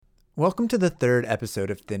Welcome to the third episode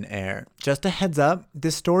of Thin Air. Just a heads up,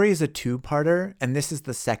 this story is a two-parter, and this is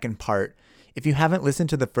the second part. If you haven't listened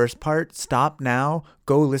to the first part, stop now,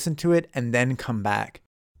 go listen to it, and then come back.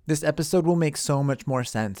 This episode will make so much more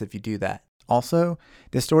sense if you do that. Also,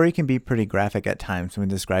 this story can be pretty graphic at times when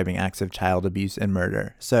describing acts of child abuse and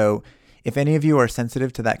murder, so if any of you are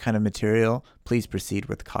sensitive to that kind of material, please proceed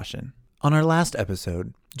with caution. On our last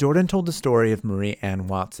episode, Jordan told the story of Marie Ann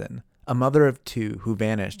Watson, a mother of two who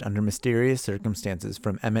vanished under mysterious circumstances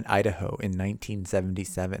from Emmett, Idaho in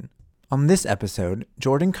 1977. On this episode,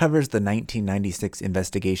 Jordan covers the 1996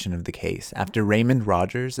 investigation of the case after Raymond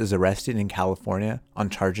Rogers is arrested in California on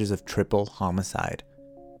charges of triple homicide.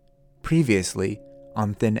 Previously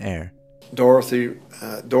on Thin Air. Dorothy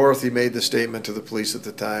made the statement to the police at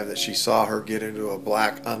the time that she saw her get into a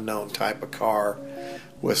black unknown type of car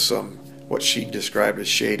with some what she described as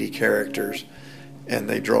shady characters, and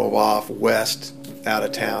they drove off west out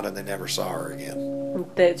of town and they never saw her again.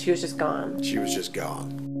 That she was just gone. She was just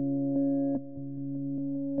gone.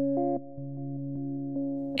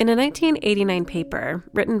 In a 1989 paper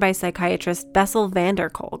written by psychiatrist Bessel van der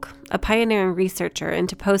Kolk, a pioneering researcher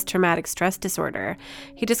into post-traumatic stress disorder,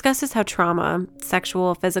 he discusses how trauma,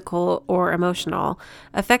 sexual, physical, or emotional,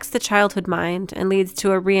 affects the childhood mind and leads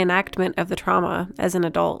to a reenactment of the trauma as an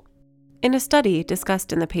adult. In a study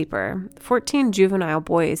discussed in the paper, 14 juvenile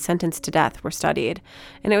boys sentenced to death were studied,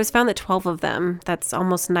 and it was found that 12 of them, that's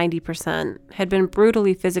almost 90%, had been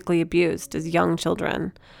brutally physically abused as young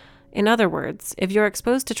children. In other words, if you're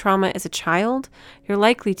exposed to trauma as a child, you're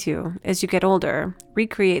likely to, as you get older,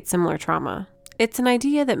 recreate similar trauma. It's an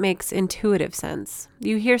idea that makes intuitive sense.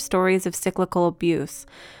 You hear stories of cyclical abuse.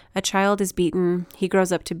 A child is beaten, he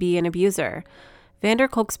grows up to be an abuser. Van der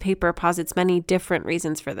Kolk's paper posits many different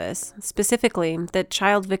reasons for this, specifically that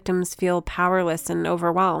child victims feel powerless and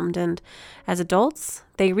overwhelmed, and as adults,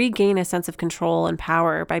 they regain a sense of control and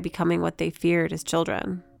power by becoming what they feared as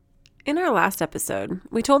children. In our last episode,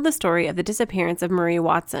 we told the story of the disappearance of Marie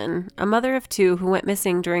Watson, a mother of two who went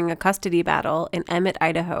missing during a custody battle in Emmett,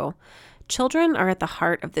 Idaho. Children are at the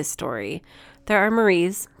heart of this story. There are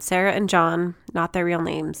Maries, Sarah and John, not their real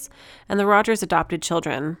names, and the Rogers adopted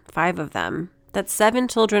children, 5 of them. That's 7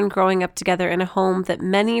 children growing up together in a home that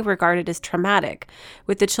many regarded as traumatic,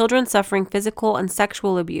 with the children suffering physical and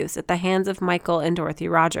sexual abuse at the hands of Michael and Dorothy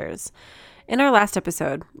Rogers. In our last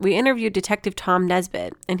episode, we interviewed Detective Tom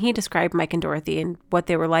Nesbitt, and he described Mike and Dorothy and what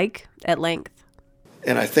they were like at length.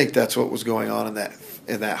 And I think that's what was going on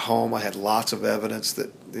in that home. I had lots of evidence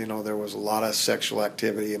that, there was a lot of sexual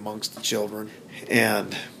activity amongst the children.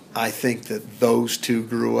 And I think that those two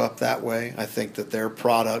grew up that way. I think that they're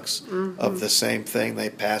products of the same thing they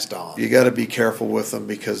passed on. You got to be careful with them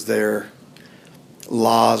because their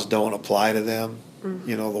laws don't apply to them.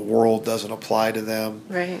 The world doesn't apply to them.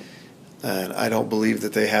 Right. And I don't believe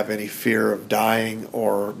that they have any fear of dying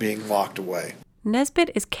or being locked away. Nesbitt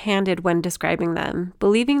is candid when describing them,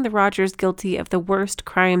 believing the Rogers guilty of the worst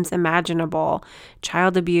crimes imaginable: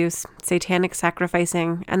 child abuse, satanic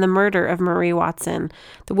sacrificing, and the murder of Marie Watson,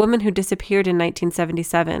 the woman who disappeared in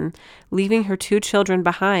 1977, leaving her 2 children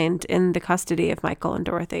behind in the custody of Michael and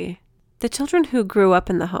Dorothy. The children who grew up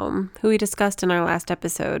in the home, who we discussed in our last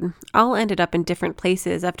episode, all ended up in different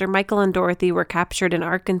places after Michael and Dorothy were captured in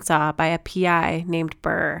Arkansas by a PI named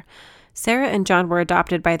Burr. Sarah and John were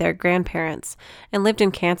adopted by their grandparents and lived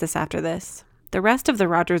in Kansas after this. The rest of the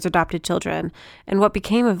Rogers adopted children, and what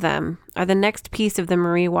became of them, are the next piece of the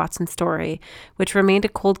Marie Watson story, which remained a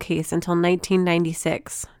cold case until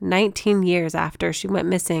 1996, 19 years after she went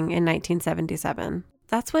missing in 1977.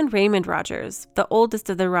 That's when Raymond Rogers, the oldest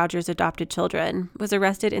of the Rogers adopted children, was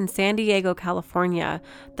arrested in San Diego, California,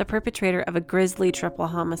 the perpetrator of a grisly triple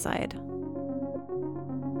homicide.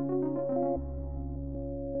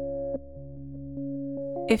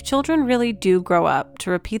 If children really do grow up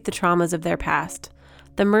to repeat the traumas of their past,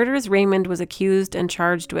 the murders Raymond was accused and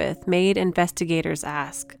charged with made investigators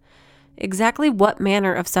ask, exactly what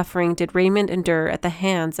manner of suffering did Raymond endure at the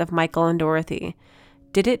hands of Michael and Dorothy?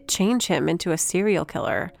 Did it change him into a serial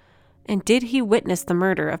killer? And did he witness the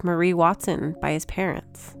murder of Marie Watson by his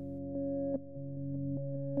parents?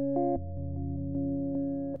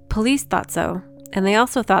 Police thought so, and they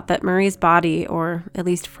also thought that Marie's body, or at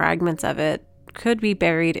least fragments of it, could be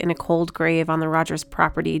buried in a cold grave on the Rogers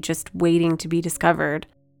property just waiting to be discovered.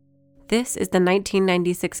 This is the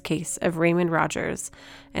 1996 case of Raymond Rogers,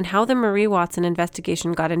 and how the Marie Watson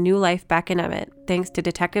investigation got a new life back in Emmett thanks to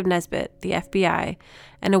Detective Nesbitt, the FBI,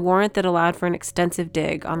 and a warrant that allowed for an extensive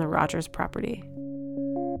dig on the Rogers property.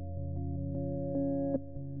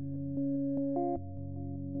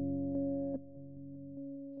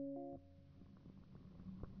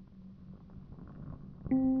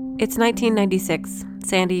 It's 1996,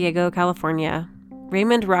 San Diego, California.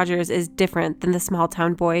 Raymond Rogers is different than the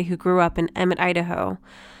small-town boy who grew up in Emmett, Idaho.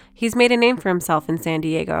 He's made a name for himself in San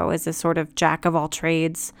Diego as a sort of jack of all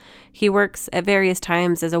trades. He works at various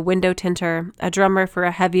times as a window tinter, a drummer for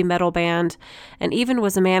a heavy metal band, and even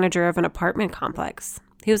was a manager of an apartment complex.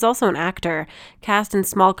 He was also an actor, cast in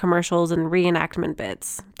small commercials and reenactment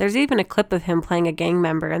bits. There's even a clip of him playing a gang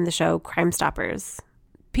member in the show Crime Stoppers.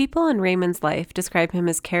 People in Raymond's life describe him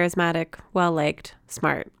as charismatic, well-liked,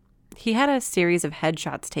 smart. He had a series of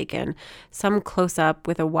headshots taken, some close-up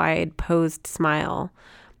with a wide, posed smile.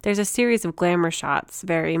 There's a series of glamour shots,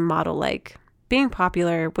 very model-like. Being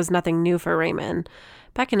popular was nothing new for Raymond.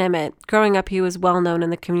 Back in Emmett, growing up, he was well known in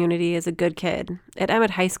the community as a good kid. At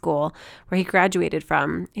Emmett High School, where he graduated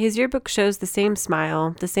from, his yearbook shows the same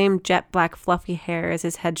smile, the same jet black fluffy hair as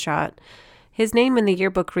his headshot. His name in the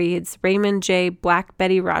yearbook reads, Raymond J. Black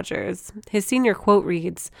Betty Rogers. His senior quote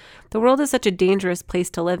reads, "The world is such a dangerous place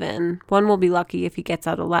to live in. One will be lucky if he gets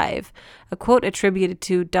out alive." A quote attributed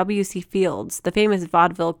to W.C. Fields, the famous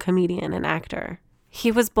vaudeville comedian and actor.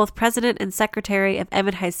 He was both president and secretary of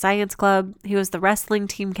Emmett High Science Club. He was the wrestling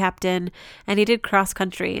team captain, and he did cross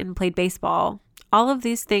country and played baseball. All of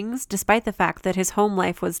these things, despite the fact that his home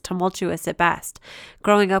life was tumultuous at best,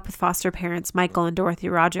 growing up with foster parents Michael and Dorothy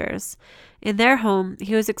Rogers. In their home,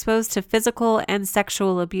 he was exposed to physical and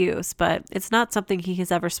sexual abuse, but it's not something he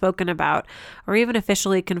has ever spoken about or even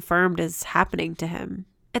officially confirmed as happening to him.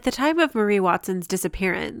 At the time of Marie Watson's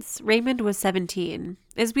disappearance, Raymond was 17.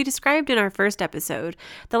 As we described in our first episode,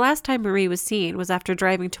 the last time Marie was seen was after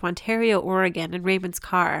driving to Ontario, Oregon in Raymond's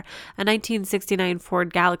car, a 1969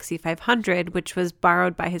 Ford Galaxy 500, which was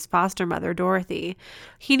borrowed by his foster mother, Dorothy.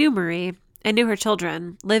 He knew Marie and knew her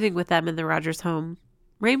children, living with them in the Rogers home.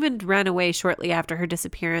 Raymond ran away shortly after her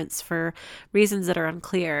disappearance for reasons that are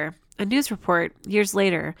unclear. A news report, years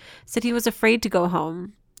later, said he was afraid to go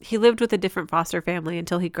home. He lived with a different foster family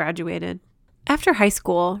until he graduated. After high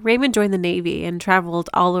school, Raymond joined the Navy and traveled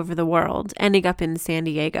all over the world, ending up in San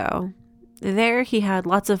Diego. There, he had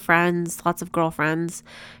lots of friends, lots of girlfriends.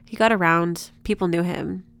 He got around. People knew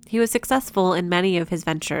him. He was successful in many of his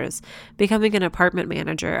ventures, becoming an apartment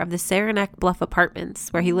manager of the Saranac Bluff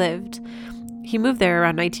Apartments, where he lived. He moved there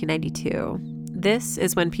around 1992. This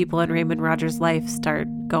is when people in Raymond Rogers' life start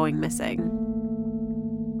going missing.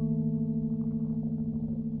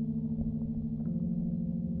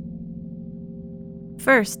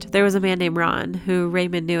 First, there was a man named Ron, who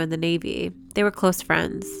Raymond knew in the Navy. They were close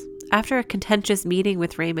friends. After a contentious meeting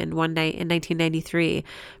with Raymond one night in 1993,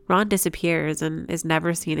 Ron disappears and is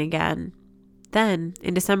never seen again. Then,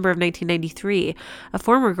 in December of 1993, a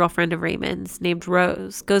former girlfriend of Raymond's, named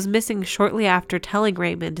Rose, goes missing shortly after telling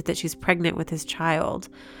Raymond that she's pregnant with his child.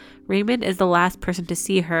 Raymond is the last person to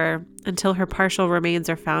see her until her partial remains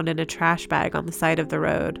are found in a trash bag on the side of the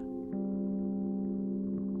road.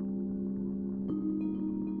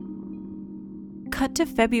 Cut to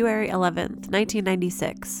February 11th,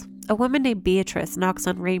 1996. A woman named Beatrice knocks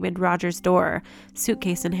on Raymond Rogers' door,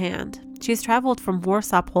 suitcase in hand. She's traveled from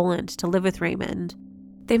Warsaw, Poland to live with Raymond.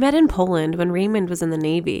 They met in Poland when Raymond was in the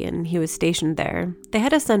Navy and he was stationed there. They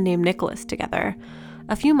had a son named Nicholas together.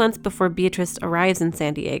 A few months before Beatrice arrives in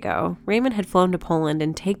San Diego, Raymond had flown to Poland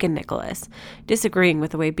and taken Nicholas, disagreeing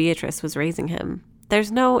with the way Beatrice was raising him.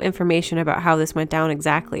 There's no information about how this went down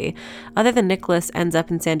exactly, other than Nicholas ends up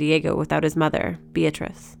in San Diego without his mother,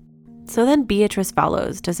 Beatrice. So then Beatrice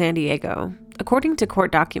follows to San Diego. According to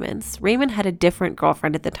court documents, Raymond had a different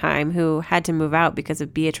girlfriend at the time who had to move out because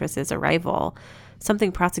of Beatrice's arrival,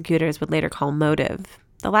 something prosecutors would later call motive.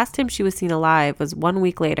 The last time she was seen alive was 1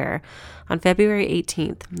 week later, on February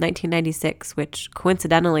 18th, 1996, which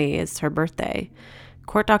coincidentally is her birthday.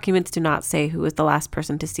 Court documents do not say who was the last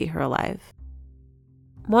person to see her alive.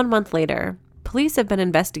 1 month later, police have been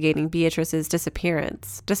investigating Beatrice's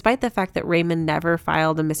disappearance, despite the fact that Raymond never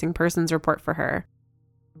filed a missing persons report for her.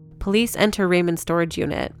 Police enter Raymond's storage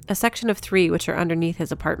unit, a section of 3 which are underneath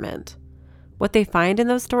his apartment. What they find in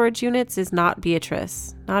those storage units is not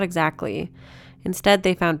Beatrice, not exactly. Instead,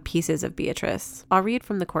 they found pieces of Beatrice. I'll read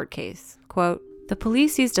from the court case. Quote, "The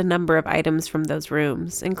police seized a number of items from those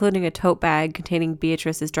rooms, including a tote bag containing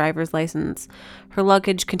Beatrice's driver's license, her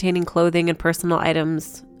luggage containing clothing and personal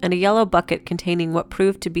items, and a yellow bucket containing what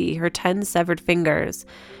proved to be her 10 severed fingers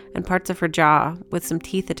and parts of her jaw with some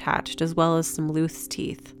teeth attached, as well as some loose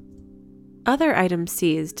teeth." Other items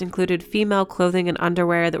seized included female clothing and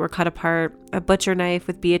underwear that were cut apart, a butcher knife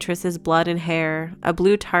with Beatrice's blood and hair, a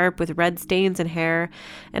blue tarp with red stains and hair,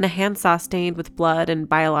 and a handsaw stained with blood and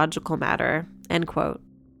biological matter. End quote.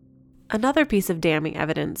 Another piece of damning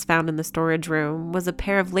evidence found in the storage room was a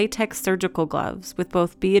pair of latex surgical gloves with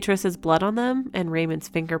both Beatrice's blood on them and Raymond's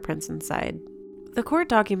fingerprints inside. The court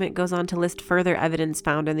document goes on to list further evidence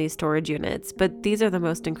found in these storage units, but these are the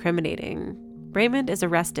most incriminating. Raymond is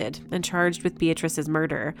arrested and charged with Beatrice's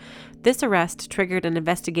murder. This arrest triggered an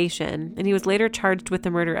investigation, and he was later charged with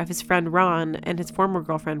the murder of his friend Ron and his former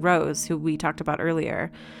girlfriend Rose, who we talked about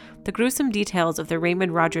earlier. The gruesome details of the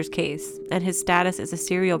Raymond Rogers case and his status as a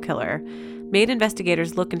serial killer made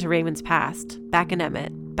investigators look into Raymond's past, back in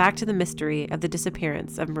Emmett, back to the mystery of the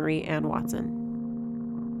disappearance of Marie Ann Watson.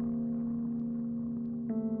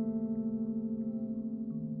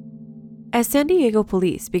 As San Diego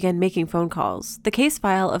police began making phone calls, the case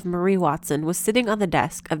file of Marie Watson was sitting on the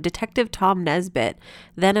desk of Detective Tom Nesbitt,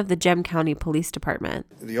 then of the Gem County Police Department.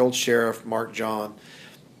 The old sheriff, Mark John,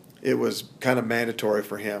 it was kind of mandatory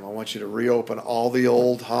for him. I want you to reopen all the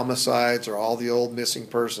old homicides or all the old missing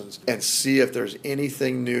persons and see if there's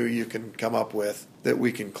anything new you can come up with that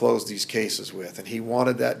we can close these cases with. And he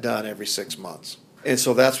wanted that done every 6 months. And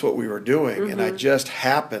so that's what we were doing. Mm-hmm. And I just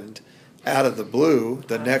happened, out of the blue,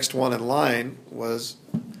 the next one in line was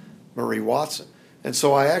Marie Watson. And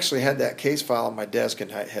so I actually had that case file on my desk,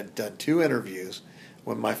 and I had done 2 interviews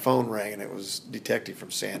when my phone rang, and it was a detective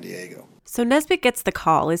from San Diego. So Nesbitt gets the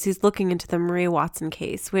call as he's looking into the Marie Watson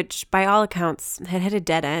case, which, by all accounts, had hit a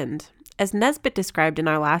dead end. As Nesbitt described in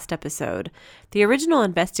our last episode, the original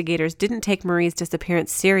investigators didn't take Marie's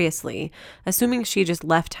disappearance seriously, assuming she just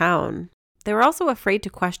left town. They were also afraid to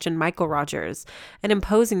question Michael Rogers, an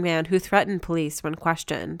imposing man who threatened police when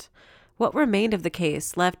questioned. What remained of the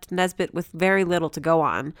case left Nesbitt with very little to go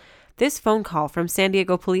on. This phone call from San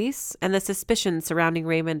Diego police and the suspicions surrounding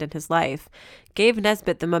Raymond and his life gave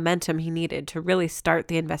Nesbitt the momentum he needed to really start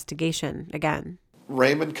the investigation again.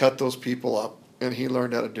 Raymond cut those people up, and he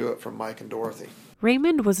learned how to do it from Mike and Dorothy.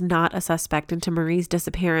 Raymond was not a suspect into Marie's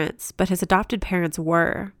disappearance, but his adopted parents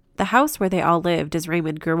were. The house where they all lived as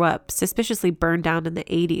Raymond grew up suspiciously burned down in the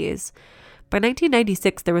 80s. By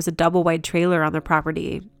 1996, there was a double-wide trailer on the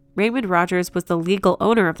property. Raymond Rogers was the legal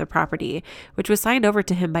owner of the property, which was signed over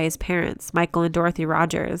to him by his parents, Michael and Dorothy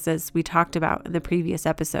Rogers, as we talked about in the previous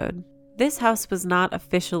episode. This house was not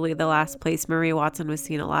officially the last place Marie Watson was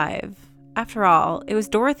seen alive. After all, it was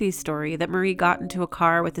Dorothy's story that Marie got into a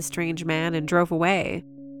car with a strange man and drove away.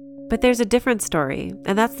 But there's a different story,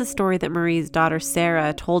 and that's the story that Marie's daughter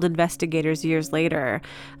Sarah told investigators years later,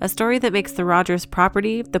 a story that makes the Rogers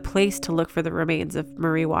property the place to look for the remains of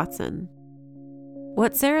Marie Watson.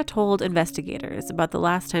 What Sarah told investigators about the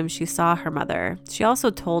last time she saw her mother, she also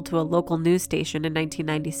told to a local news station in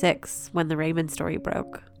 1996 when the Raymond story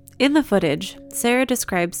broke. In the footage, Sarah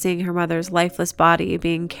described seeing her mother's lifeless body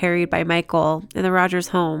being carried by Michael in the Rogers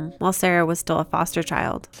home while Sarah was still a foster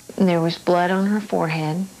child. There was blood on her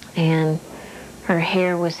forehead, and her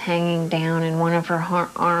hair was hanging down, and one of her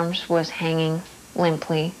arms was hanging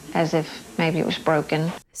limply, as if maybe it was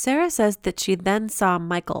broken. Sarah says that she then saw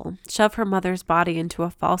Michael shove her mother's body into a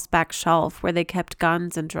false back shelf where they kept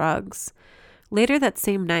guns and drugs. Later that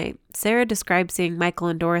same night, Sarah described seeing Michael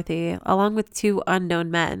and Dorothy, along with 2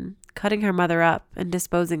 unknown men, cutting her mother up and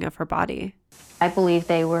disposing of her body. I believe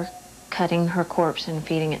they were cutting her corpse and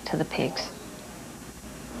feeding it to the pigs.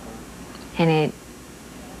 And it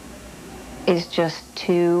is just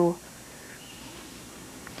too...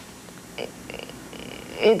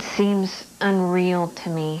 It seems unreal to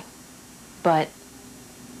me, but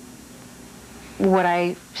what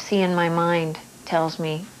I see in my mind tells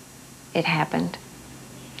me it happened.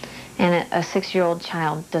 And a 6-year-old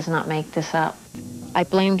child does not make this up. I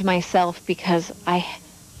blamed myself because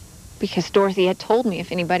Dorothy had told me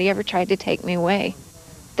if anybody ever tried to take me away,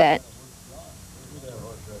 that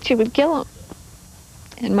she would kill him.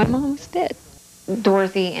 And my mom was dead.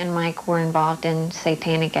 Dorothy and Mike were involved in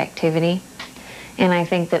satanic activity. And I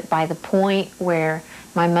think that by the point where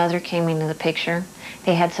my mother came into the picture,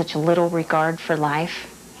 they had such little regard for life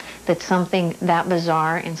that something that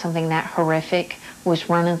bizarre and something that horrific was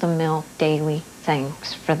run-of-the-mill daily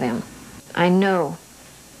things for them. I know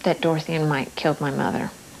that Dorothy and Mike killed my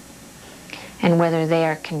mother. And whether they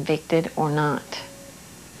are convicted or not,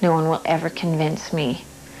 no one will ever convince me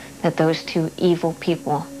that those 2 evil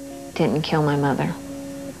people didn't kill my mother.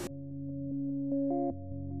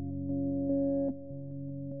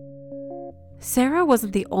 Sarah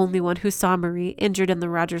wasn't the only one who saw Marie injured in the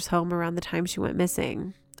Rogers home around the time she went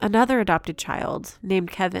missing. Another adopted child,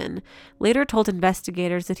 named Kevin, later told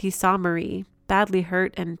investigators that he saw Marie, badly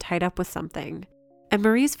hurt and tied up with something. And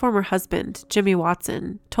Marie's former husband, Jimmy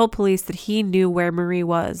Watson, told police that he knew where Marie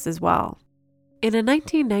was as well. In a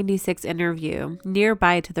 1996 interview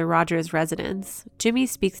nearby to the Rogers residence, Jimmy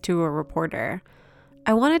speaks to a reporter.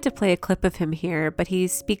 I wanted to play a clip of him here, but he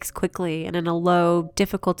speaks quickly and in a low,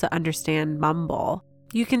 difficult to understand mumble.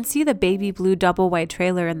 You can see the baby blue double-wide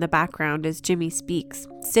trailer in the background as Jimmy speaks,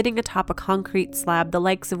 sitting atop a concrete slab the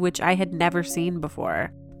likes of which I had never seen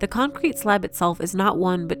before. The concrete slab itself is not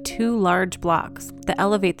one but two large blocks that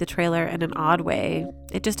elevate the trailer in an odd way.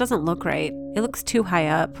 It just doesn't look right. It looks too high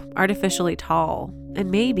up, artificially tall. And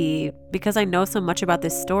maybe, because I know so much about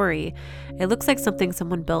this story, it looks like something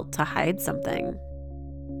someone built to hide something.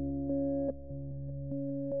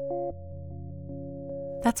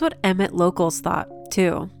 That's what Emmett locals thought,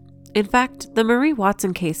 too. In fact, the Marie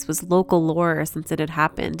Watson case was local lore since it had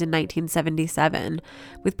happened in 1977,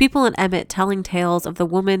 with people in Emmett telling tales of the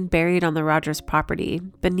woman buried on the Rogers property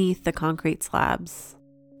beneath the concrete slabs.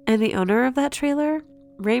 And the owner of that trailer?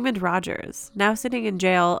 Raymond Rogers, now sitting in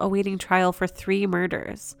jail awaiting trial for 3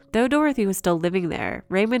 murders. Though Dorothy was still living there,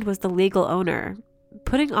 Raymond was the legal owner.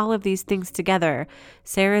 Putting all of these things together,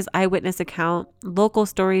 Sarah's eyewitness account, local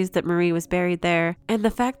stories that Marie was buried there, and the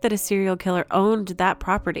fact that a serial killer owned that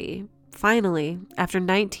property, finally, after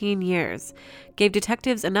 19 years, gave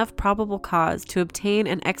detectives enough probable cause to obtain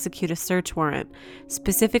and execute a search warrant,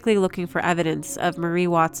 specifically looking for evidence of Marie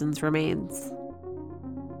Watson's remains.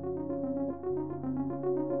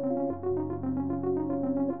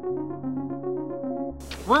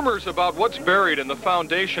 Rumors about what's buried in the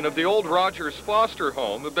foundation of the old Rogers foster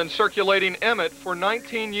home have been circulating Emmett for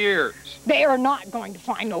 19 years. They are not going to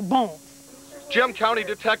find no bones. Gem County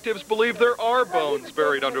detectives believe there are bones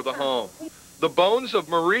buried under the home. The bones of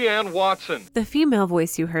Marie Ann Watson. The female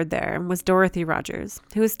voice you heard there was Dorothy Rogers,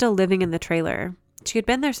 who was still living in the trailer. She had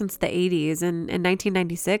been there since the 80s, and in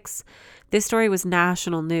 1996, this story was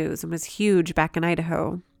national news and was huge back in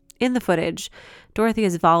Idaho. In the footage, Dorothy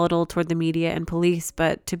is volatile toward the media and police,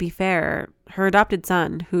 but to be fair, her adopted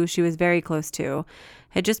son, who she was very close to,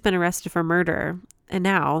 had just been arrested for murder, and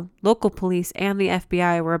now local police and the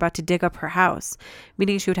FBI were about to dig up her house,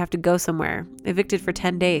 meaning she would have to go somewhere, evicted for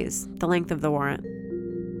 10 days, the length of the warrant.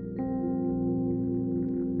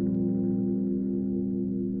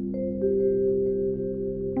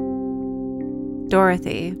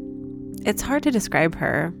 Dorothy. It's hard to describe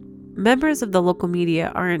her. Members of the local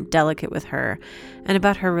media aren't delicate with her and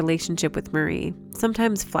about her relationship with Marie,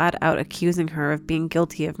 sometimes flat out accusing her of being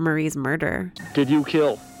guilty of Marie's murder. Did you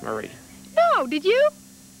kill Marie? No, did you?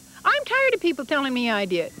 I'm tired of people telling me I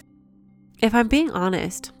did. If I'm being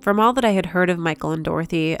honest, from all that I had heard of Michael and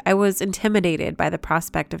Dorothy, I was intimidated by the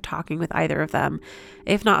prospect of talking with either of them,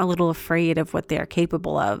 if not a little afraid of what they are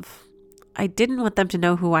capable of. I didn't want them to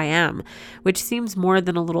know who I am, which seems more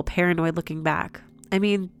than a little paranoid looking back. I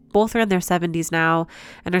mean, both are in their 70s now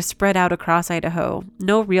and are spread out across Idaho.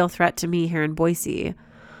 No real threat to me here in Boise.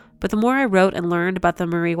 But the more I wrote and learned about the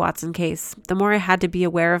Marie Watson case, the more I had to be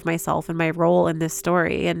aware of myself and my role in this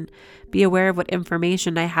story and be aware of what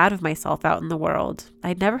information I had of myself out in the world.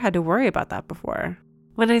 I'd never had to worry about that before.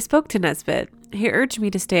 When I spoke to Nesbitt, he urged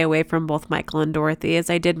me to stay away from both Michael and Dorothy as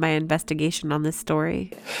I did my investigation on this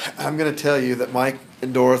story. I'm going to tell you that Mike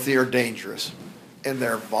and Dorothy are dangerous, and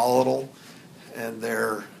they're volatile, and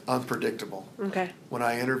they're unpredictable. Okay. When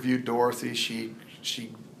I interviewed Dorothy, she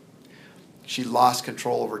lost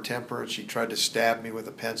control of her temper, and she tried to stab me with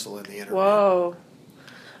a pencil in the interview. Whoa.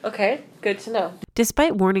 Okay, good to know.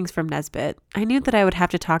 Despite warnings from Nesbitt, I knew that I would have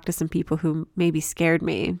to talk to some people who maybe scared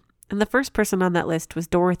me. And the first person on that list was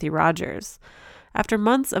Dorothy Rogers. After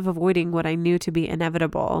months of avoiding what I knew to be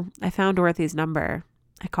inevitable, I found Dorothy's number.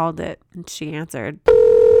 I called it, and she answered.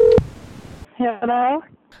 Hello?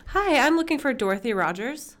 Hi, I'm looking for Dorothy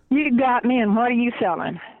Rogers. You got me, and what are you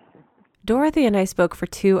selling? Dorothy and I spoke for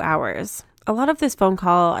 2 hours. A lot of this phone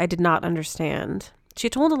call I did not understand. She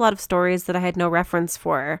told a lot of stories that I had no reference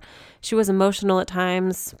for. She was emotional at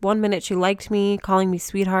times. One minute she liked me, calling me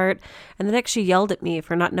sweetheart, and the next she yelled at me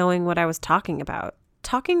for not knowing what I was talking about.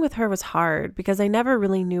 Talking with her was hard because I never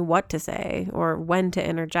really knew what to say or when to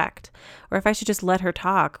interject, or if I should just let her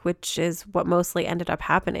talk, which is what mostly ended up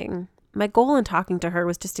happening. My goal in talking to her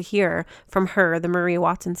was just to hear from her the Marie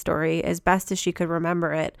Watson story as best as she could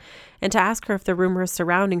remember it, and to ask her if the rumors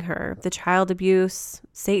surrounding her, the child abuse,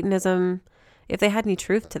 Satanism, if they had any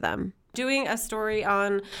truth to them. Doing a story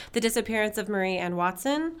on the disappearance of Marie Ann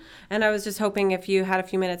Watson, and I was just hoping if you had a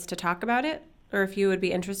few minutes to talk about it, or if you would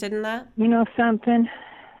be interested in that. You know something?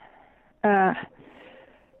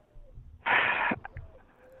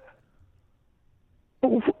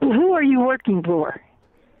 Who are you working for?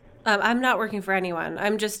 I'm not working for anyone.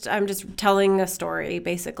 I'm just telling a story,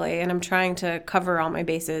 basically, and I'm trying to cover all my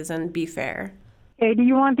bases and be fair. Hey, do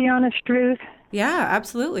you want the honest truth? Yeah,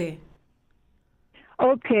 absolutely.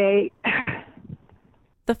 Okay.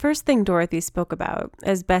 The first thing Dorothy spoke about,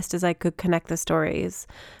 as best as I could connect the stories,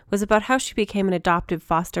 was about how she became an adoptive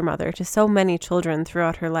foster mother to so many children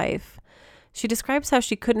throughout her life. She describes how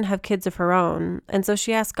she couldn't have kids of her own, and so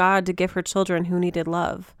she asked God to give her children who needed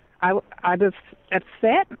love. I was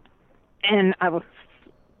upset, and I was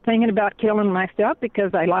thinking about killing myself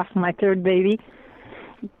because I lost my third baby.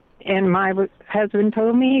 And my husband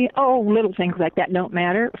told me, oh, little things like that don't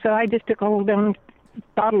matter. So I just took a whole down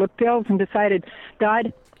bottle of pills and decided,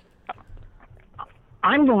 God,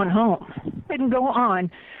 I'm going home. Didn't go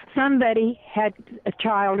on. Somebody had a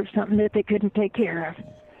child or something that they couldn't take care of,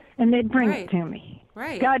 and they'd bring it to me.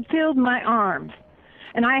 Right. God filled my arms.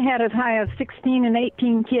 And I had as high as 16 and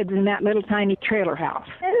 18 kids in that little tiny trailer house.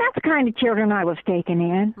 And that's the kind of children I was taking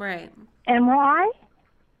in. Right. And why?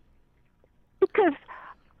 Because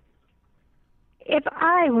if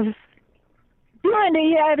I was doing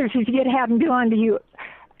to others as you'd have them do unto you,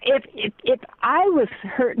 if I was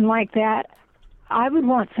hurting like that, I would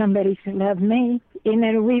want somebody to love me. And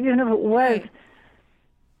then even if it was, Right.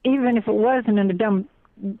 even if it wasn't in a dumb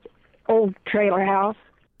old trailer house.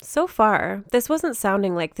 So far, this wasn't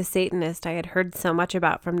sounding like the Satanist I had heard so much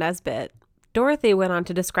about from Nesbitt. Dorothy went on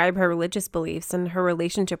to describe her religious beliefs and her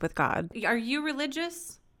relationship with God. Are you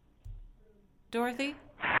religious, Dorothy?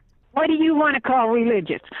 What do you want to call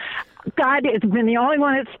religious? God has been the only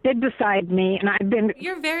one that stood beside me, and I've been...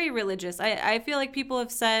 You're very religious. I feel like people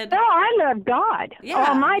have said... No, I love God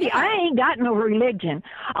Almighty. Yeah. I ain't got no religion.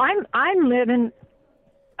 I'm living...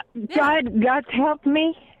 Yeah. God's helped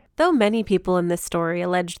me. Though many people in this story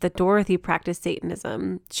alleged that Dorothy practiced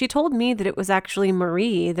Satanism, she told me that it was actually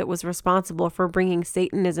Marie that was responsible for bringing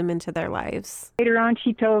Satanism into their lives. Later on,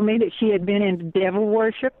 she told me that she had been into devil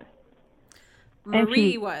worship.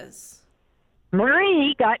 Marie was.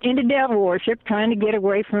 Marie got into devil worship, trying to get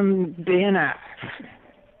away from being a...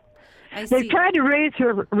 I They see. tried to raise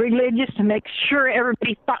her religious to make sure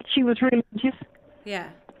everybody thought she was religious. Yeah.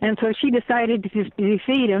 And so she decided to just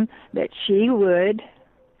defeat him, that she would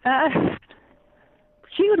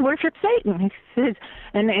worship Satan. He says,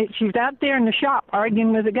 and she's out there in the shop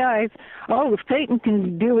arguing with the guys. Oh, if Satan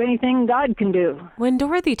can do anything, God can do. When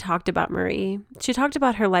Dorothy talked about Marie, she talked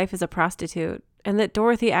about her life as a prostitute and that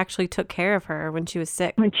Dorothy actually took care of her when she was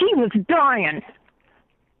sick. When she was dying,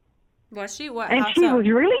 Was she? What? and How she so? was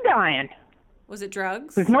really dying. Was it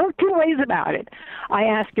drugs? There's no two ways about it. I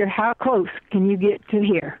asked her, how close can you get to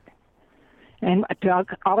here? And I took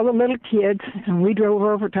all the little kids, and we drove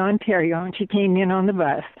over to Ontario, and she came in on the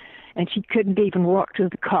bus, and she couldn't even walk to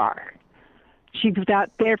the car. She was out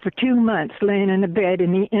there for 2 months, laying in a bed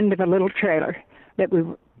in the end of a little trailer that we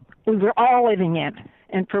were all living in.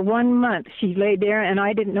 And for 1 month, she lay there, and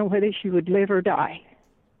I didn't know whether she would live or die.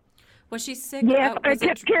 Was she sick? Yes, I Was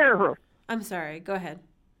it took care of her. I'm sorry. Go ahead.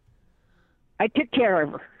 I took care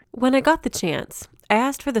of her. When I got the chance, I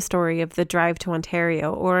asked for the story of the drive to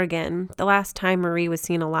Ontario, Oregon, the last time Marie was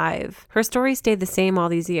seen alive. Her story stayed the same all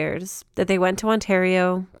these years, that they went to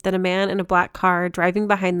Ontario, that a man in a black car driving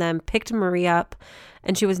behind them picked Marie up,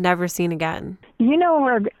 and she was never seen again. Do you know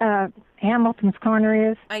where Hamilton's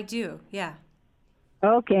Corner is? I do, yeah.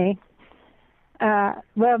 Okay.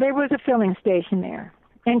 Well, there was a filling station there.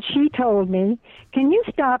 And she told me, can you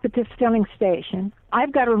stop at this filling station?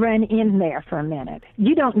 I've got to run in there for a minute.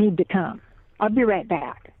 You don't need to come. I'll be right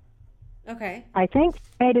back. Okay. I think she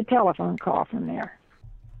made a telephone call from there.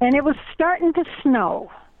 And it was starting to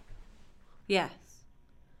snow. Yes.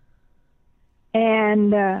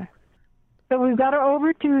 And so we got her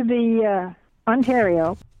over to the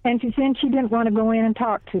Ontario, and she said she didn't want to go in and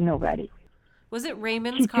talk to nobody. Was it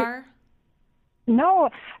Raymond's car? No,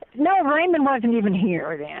 Raymond wasn't even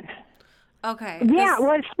here then. Okay. Yeah, it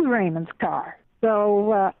was Raymond's car.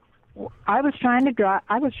 So I was trying to drive.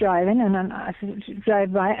 I was driving, and then I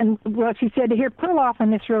drive by, and well, she said, "Here, pull off on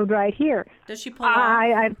this road right here." Does she pull off?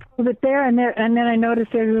 I pulled it there, and then I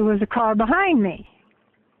noticed there was a car behind me,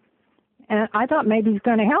 and I thought maybe he's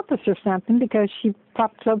going to help us or something because she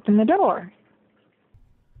popped open the door.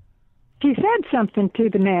 She said something to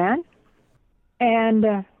the man,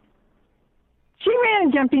 and she ran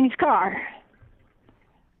and jumped in his car.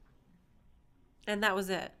 And that was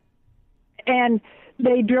it. And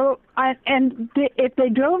they drove, if they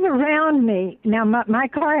drove around me, now my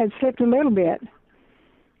car had slipped a little bit,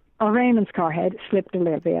 or Raymond's car had slipped a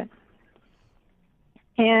little bit,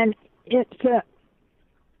 and it had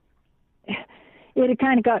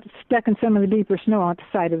kind of got stuck in some of the deeper snow on the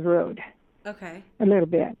side of the road. Okay. A little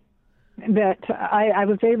bit. But I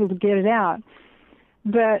was able to get it out.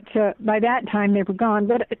 But by that time they were gone.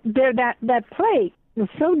 But there, that plate was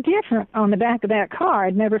so different on the back of that car.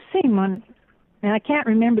 I'd never seen one, and I can't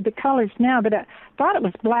remember the colors now, but I thought it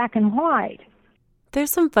was black and white. There's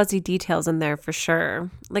some fuzzy details in there for sure.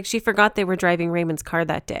 Like she forgot they were driving Raymond's car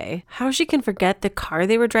that day. How she can forget the car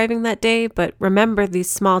they were driving that day, but remember these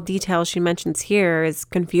small details she mentions here is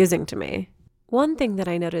confusing to me. One thing that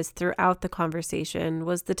I noticed throughout the conversation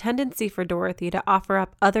was the tendency for Dorothy to offer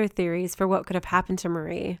up other theories for what could have happened to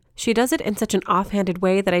Marie. She does it in such an offhanded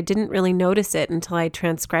way that I didn't really notice it until I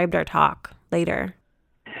transcribed our talk later.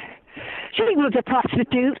 She was a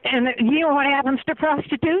prostitute, and you know what happens to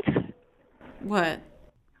prostitutes? What?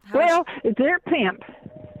 Well, they're pimp.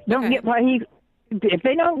 Don't get what if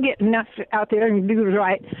they don't get enough out there and do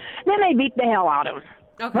right, then they beat the hell out of them.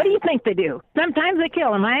 Okay. What do you think they do? Sometimes they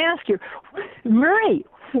kill them. I asked her, Marie,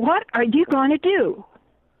 what are you going to do?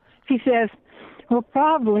 She says,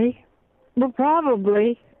 probably, somebody's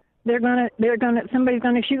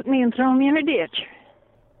going to shoot me and throw me in a ditch.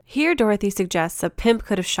 Here, Dorothy suggests a pimp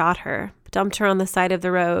could have shot her, dumped her on the side of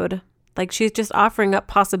the road. Like she's just offering up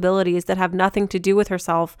possibilities that have nothing to do with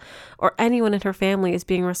herself or anyone in her family as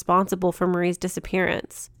being responsible for Marie's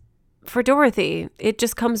disappearance. For Dorothy, it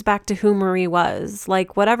just comes back to who Marie was.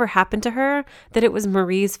 Like whatever happened to her, that it was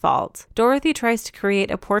Marie's fault. Dorothy tries to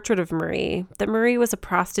create a portrait of Marie, that Marie was a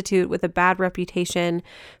prostitute with a bad reputation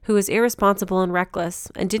who was irresponsible and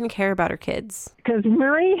reckless and didn't care about her kids. Because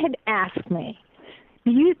Marie had asked me,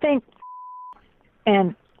 do you think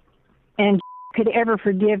and could ever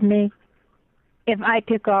forgive me if I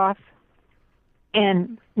took off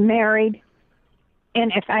and married,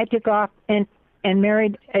 and if I took off and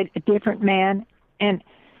married a different man, and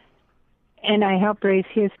I helped raise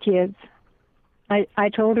his kids? I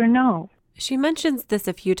told her no. She mentions this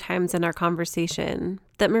a few times in our conversation,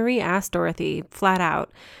 that Marie asked Dorothy, flat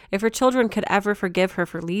out, if her children could ever forgive her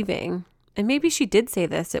for leaving. And maybe she did say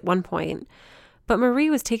this at one point. But Marie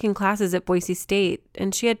was taking classes at Boise State,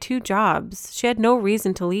 and she had 2 jobs. She had no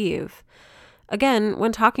reason to leave. Again,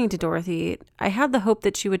 when talking to Dorothy, I had the hope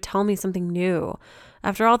that she would tell me something new.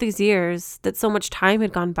 After all these years, that so much time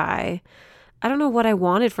had gone by, I don't know what I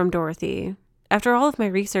wanted from Dorothy. After all of my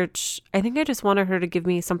research, I think I just wanted her to give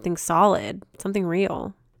me something solid, something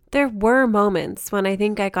real. There were moments when I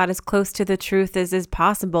think I got as close to the truth as is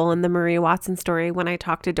possible in the Marie Watson story when I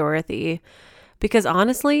talked to Dorothy. Because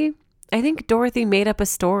honestly, I think Dorothy made up a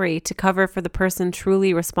story to cover for the person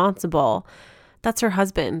truly responsible. That's her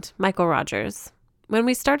husband, Michael Rogers. When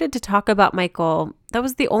we started to talk about Michael, that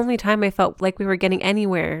was the only time I felt like we were getting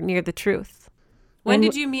anywhere near the truth. When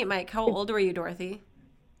did you meet Mike? How old were you, Dorothy?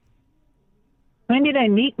 When did I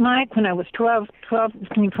meet Mike? When I was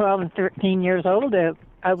between 12 and 13 years old.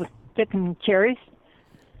 I was picking cherries.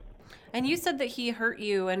 And you said that he hurt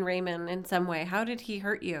you and Raymond in some way. How did he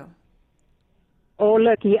hurt you? Oh,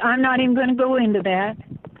 looky, I'm not even going to go into that.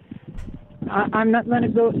 I'm not going to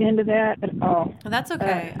go into that at all. That's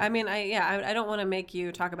okay. I mean, I don't want to make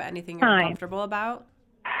you talk about anything you're uncomfortable about.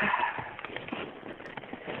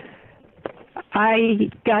 I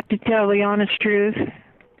got to tell the honest truth.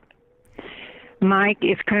 Mike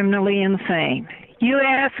is criminally insane. You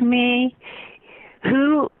ask me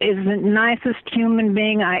who is the nicest human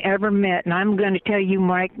being I ever met, and I'm going to tell you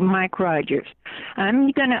Mike Rogers.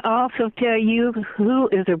 I'm going to also tell you who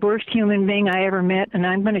is the worst human being I ever met, and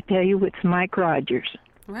I'm going to tell you it's Mike Rogers.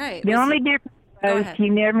 Right. The only difference is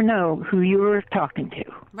you never know who you were talking to.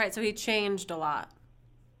 Right, so he changed a lot.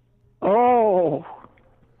 Oh.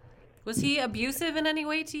 Was he abusive in any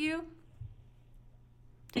way to you?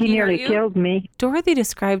 He nearly killed me. Dorothy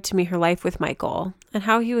described to me her life with Michael and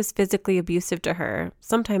how he was physically abusive to her,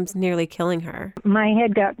 sometimes nearly killing her. My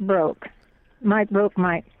head got broke. Mike broke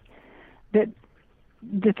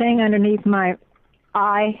the thing underneath my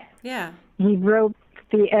eye. Yeah. He broke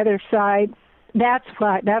the other side. That's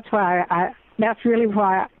really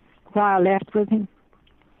why I left with him.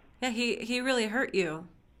 Yeah, he really hurt you.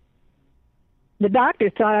 The doctor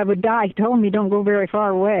thought I would die. He told me don't go very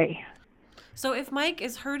far away. So if Mike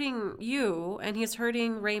is hurting you and he's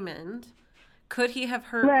hurting Raymond, could he have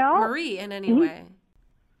hurt Marie in any way?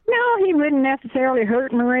 No, he wouldn't necessarily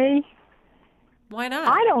hurt Marie. Why not?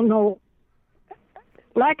 I don't know.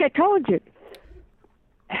 Like I told you,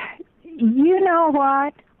 you know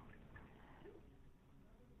what?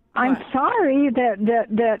 I'm sorry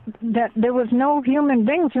that there was no human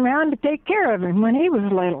beings around to take care of him when he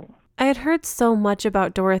was little. I had heard so much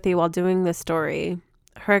about Dorothy while doing this story.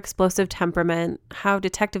 Her explosive temperament, how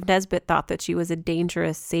Detective Nesbitt thought that she was a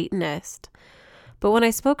dangerous Satanist. But when I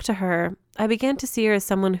spoke to her, I began to see her as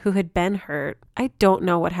someone who had been hurt. I don't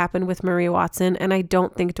know what happened with Marie Watson, and I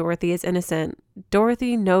don't think Dorothy is innocent.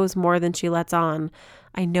 Dorothy knows more than she lets on.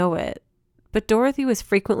 I know it. But Dorothy was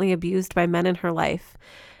frequently abused by men in her life,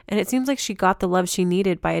 and it seems like she got the love she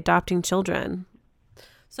needed by adopting children.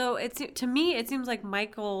 So to me, it seems like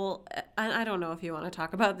Michael, I don't know if you want to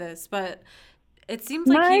talk about this, but it seems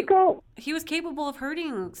like he was capable of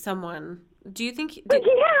hurting someone. Do you think?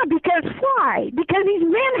 Yeah, because why? Because he's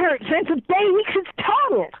been hurt since the day he was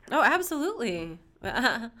totaled. Oh, absolutely.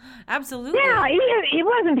 Absolutely. Yeah, it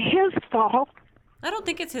wasn't his fault. I don't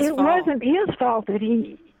think it's his fault. It wasn't his fault that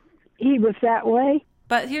he was that way.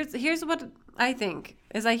 But here's what I think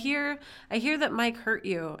is I hear that Mike hurt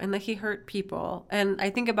you and that he hurt people, and I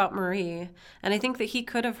think about Marie, and I think that he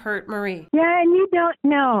could have hurt Marie. Yeah, and you don't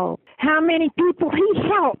know how many people he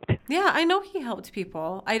helped. Yeah, I know he helped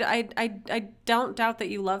people. I don't doubt that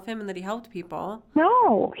you love him and that he helped people.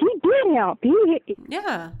 No, he did help.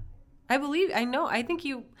 Yeah, I think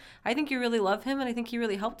you really love him, and I think he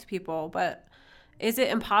really helped people. But is it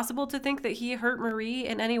impossible to think that he hurt Marie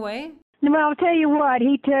in any way? Well, I'll tell you what,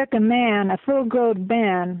 he took a full-grown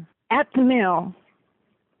man, at the mill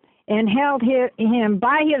and held him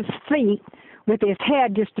by his feet with his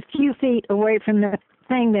head just a few feet away from the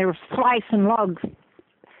thing they were slicing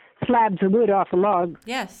slabs of wood off a log.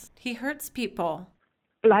 Yes, he hurts people.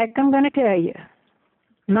 Like I'm going to tell you,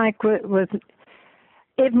 if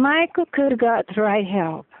Michael could have got the right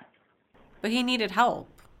help. But he needed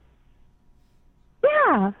help.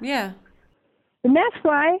 Yeah. Yeah. And that's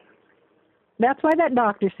why that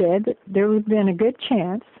doctor said that there would have been a good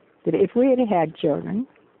chance that if we had children,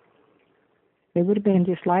 they would have been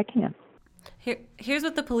just like him. Here's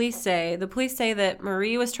what the police say. The police say that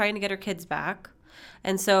Marie was trying to get her kids back,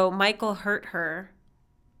 and so Michael hurt her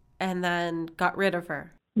and then got rid of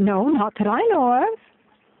her. No, not that I know of.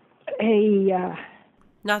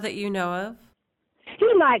 Not that you know of?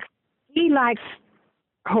 He likes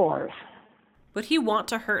whores. Would he want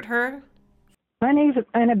to hurt her? When he's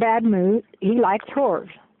in a bad mood, he likes whores.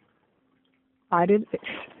 I did.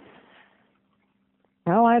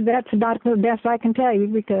 Well, that's about the best I can tell you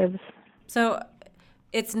because... So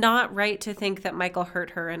it's not right to think that Michael hurt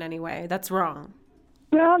her in any way. That's wrong.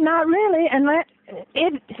 Well, not really. And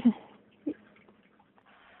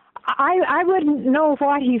I wouldn't know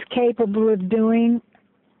what he's capable of doing.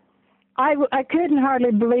 I couldn't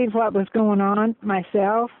hardly believe what was going on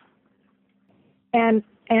myself. And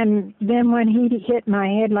then when he hit my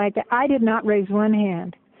head like that, I did not raise one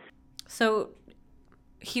hand. So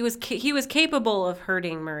he was capable of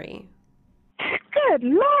hurting Marie. Good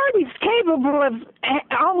Lord, he's capable of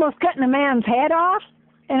almost cutting a man's head off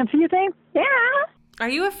and a few things. Yeah. Are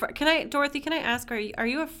you afraid? Dorothy, can I ask, are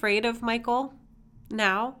you afraid of Michael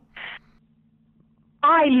now?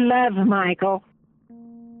 I love Michael.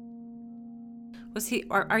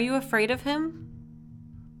 Are you afraid of him?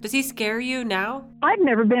 Does he scare you now? I've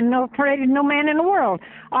never been afraid of no man in the world.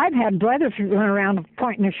 I've had brothers who run around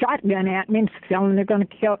pointing a shotgun at me and telling they're going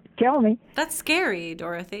to kill me. That's scary,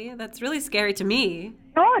 Dorothy. That's really scary to me.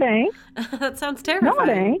 No, it ain't. That sounds terrifying. No, it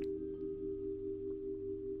ain't.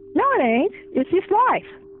 No, it ain't. It's just life.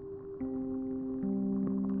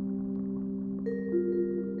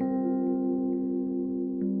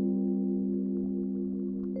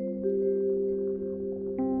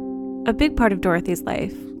 A big part of Dorothy's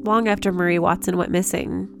life, long after Marie Watson went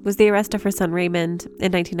missing, was the arrest of her son Raymond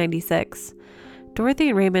in 1996. Dorothy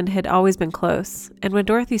and Raymond had always been close, and when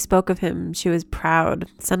Dorothy spoke of him, she was proud,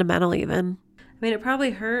 sentimental even. I mean, it probably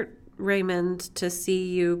hurt Raymond to see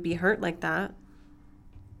you be hurt like that.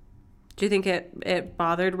 Do you think it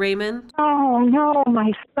bothered Raymond? Oh, no,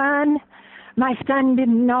 my son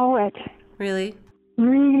didn't know it. Really?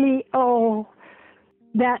 Really, oh.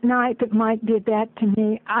 That night that Mike did that to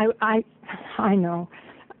me, I know.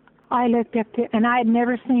 I looked up there, and I had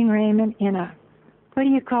never seen Raymond in what do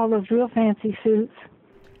you call those real fancy suits?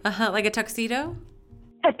 Like a tuxedo?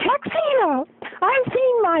 A tuxedo! I've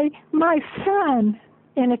seen my son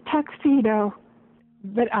in a tuxedo,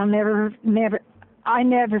 but I never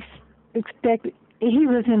expected, he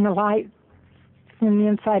was in the light from the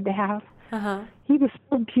inside the house. He was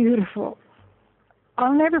so beautiful.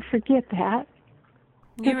 I'll never forget that.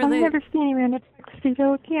 I've never seen him in a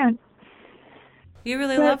tuxedo again. You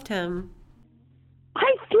really loved him.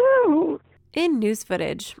 I do. In news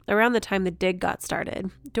footage, around the time the dig got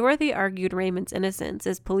started, Dorothy argued Raymond's innocence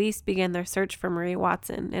as police began their search for Marie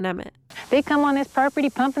Watson and Emmett. They come on this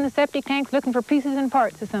property pumping the septic tanks looking for pieces and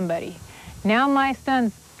parts of somebody. Now my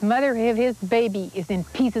son's mother of his baby is in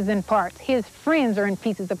pieces and parts. His friends are in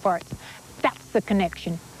pieces and parts. That's the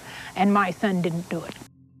connection. And my son didn't do it.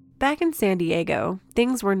 Back in San Diego,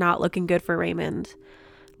 things were not looking good for Raymond.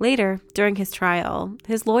 Later, during his trial,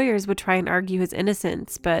 his lawyers would try and argue his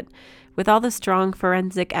innocence, but with all the strong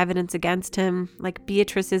forensic evidence against him, like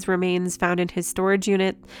Beatrice's remains found in his storage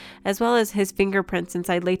unit, as well as his fingerprints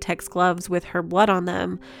inside latex gloves with her blood on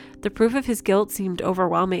them, the proof of his guilt seemed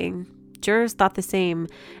overwhelming. Jurors thought the same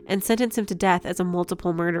and sentenced him to death as a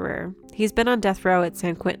multiple murderer. He's been on death row at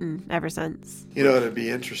San Quentin ever since. It'd be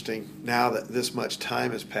interesting now that this much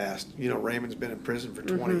time has passed. Raymond's been in prison for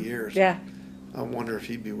 20 years. Yeah. I wonder if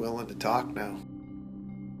he'd be willing to talk now.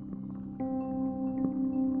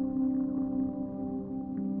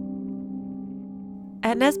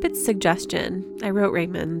 At Nesbitt's suggestion, I wrote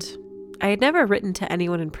Raymond. I had never written to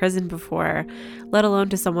anyone in prison before, let alone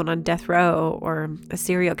to someone on death row or a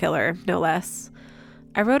serial killer, no less.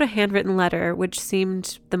 I wrote a handwritten letter which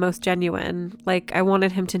seemed the most genuine, like I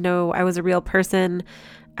wanted him to know I was a real person.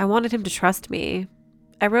 I wanted him to trust me.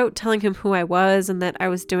 I wrote telling him who I was and that I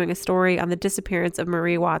was doing a story on the disappearance of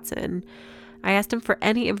Marie Watson. I asked him for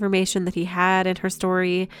any information that he had in her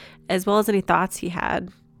story, as well as any thoughts he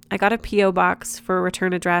had. I got a P.O. box for a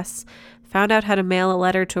return address, found out how to mail a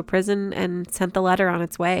letter to a prison, and sent the letter on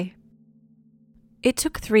its way. It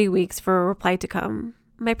took 3 weeks for a reply to come.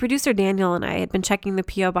 My producer Daniel and I had been checking the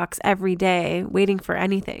P.O. box every day, waiting for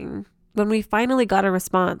anything. When we finally got a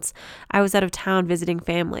response, I was out of town visiting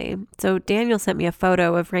family, so Daniel sent me a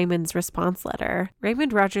photo of Raymond's response letter.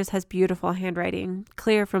 Raymond Rogers has beautiful handwriting,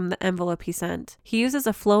 clear from the envelope he sent. He uses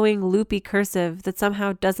a flowing, loopy cursive that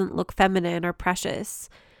somehow doesn't look feminine or precious.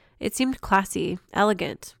 It seemed classy,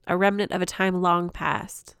 elegant, a remnant of a time long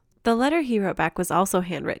past. The letter he wrote back was also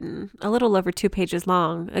handwritten, a little over 2 pages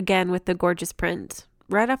long, again with the gorgeous print.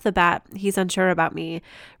 Right off the bat, he's unsure about me,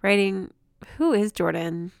 writing, "Who is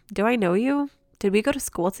Jordan? Do I know you? Did we go to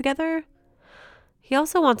school together?" He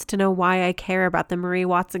also wants to know why I care about the Marie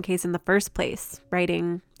Watson case in the first place,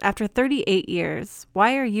 writing, "After 38 years,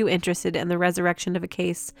 why are you interested in the resurrection of a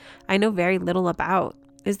case I know very little about?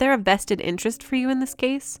 Is there a vested interest for you in this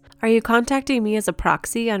case? Are you contacting me as a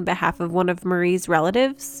proxy on behalf of one of Marie's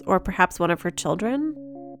relatives, or perhaps one of her children?"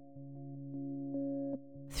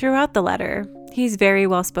 Throughout the letter, he's very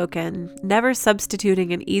well spoken, never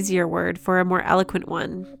substituting an easier word for a more eloquent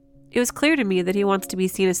one. It was clear to me that he wants to be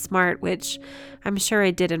seen as smart, which I'm sure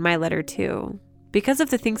I did in my letter too. Because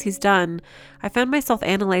of the things he's done, I found myself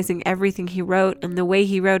analyzing everything he wrote and the way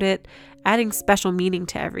he wrote it, adding special meaning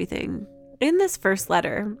to everything. In this first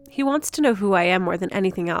letter, he wants to know who I am more than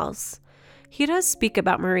anything else. He does speak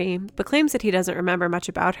about Marie, but claims that he doesn't remember much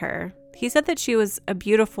about her. He said that she was a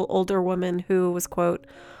beautiful older woman who was, quote,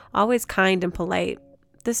 always kind and polite.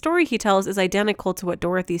 The story he tells is identical to what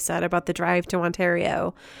Dorothy said about the drive to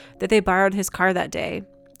Ontario, that they borrowed his car that day.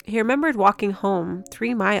 He remembered walking home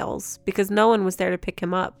 3 miles because no one was there to pick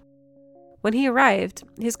him up. When he arrived,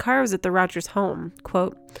 his car was at the Rogers home.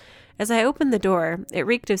 Quote, "As I opened the door, it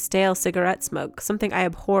reeked of stale cigarette smoke, something I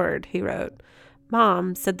abhorred," he wrote.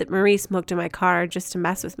 "Mom said that Marie smoked in my car just to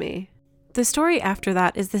mess with me." The story after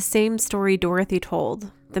that is the same story Dorothy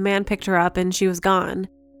told. The man picked her up and she was gone.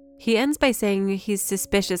 He ends by saying he's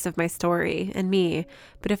suspicious of my story and me,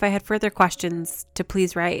 but if I had further questions, to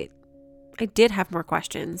please write. I did have more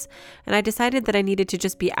questions, and I decided that I needed to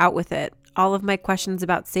just be out with it. All of my questions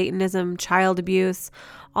about Satanism, child abuse,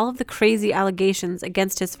 all of the crazy allegations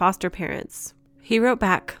against his foster parents. He wrote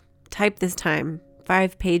back, typed this time,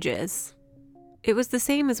 5 pages. It was the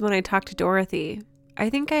same as when I talked to Dorothy. I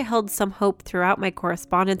think I held some hope throughout my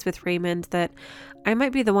correspondence with Raymond that I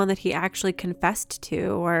might be the one that he actually confessed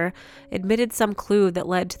to or admitted some clue that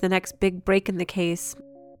led to the next big break in the case.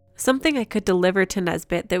 Something I could deliver to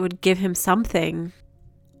Nesbitt that would give him something.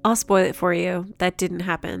 I'll spoil it for you. That didn't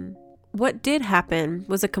happen. What did happen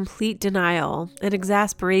was a complete denial and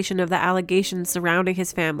exasperation of the allegations surrounding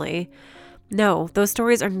his family. No, those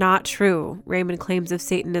stories are not true, Raymond claims of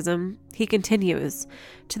Satanism. He continues.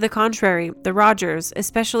 To the contrary, the Rogers,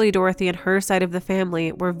 especially Dorothy and her side of the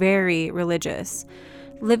family, were very religious,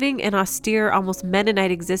 living an austere, almost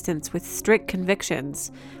Mennonite existence with strict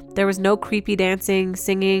convictions. There was no creepy dancing,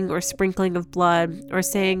 singing, or sprinkling of blood, or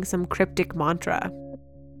saying some cryptic mantra.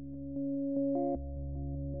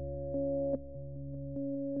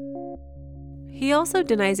 He also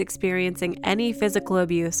denies experiencing any physical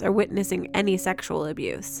abuse or witnessing any sexual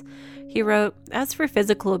abuse. He wrote, "As for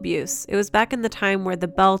physical abuse, it was back in the time where the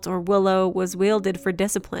belt or willow was wielded for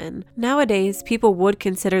discipline. Nowadays, people would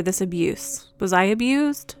consider this abuse. Was I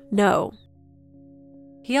abused? No."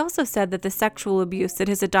 He also said that the sexual abuse that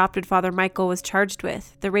his adopted father Michael was charged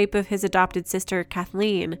with, the rape of his adopted sister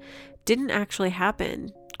Kathleen, didn't actually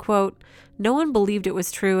happen. quote, "No one believed it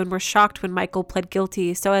was true and were shocked when Michael pled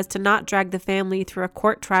guilty so as to not drag the family through a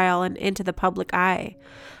court trial and into the public eye.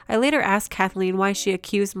 I later asked Kathleen why she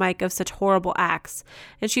accused Mike of such horrible acts,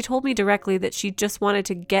 and she told me directly that she just wanted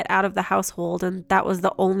to get out of the household and that was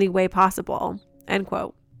the only way possible." End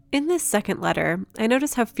quote. In this second letter, I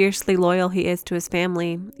notice how fiercely loyal he is to his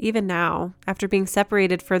family, even now, after being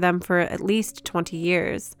separated from them for at least 20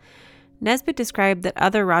 years. Nesbitt described that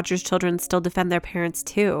other Rogers children still defend their parents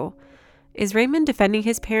too. Is Raymond defending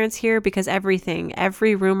his parents here because everything,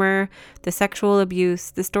 every rumor, the sexual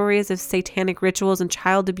abuse, the stories of satanic rituals and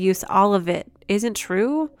child abuse, all of it, isn't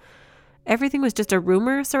true? Everything was just a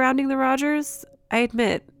rumor surrounding the Rogers? I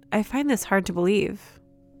admit, I find this hard to believe.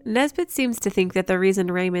 Nesbitt seems to think that the reason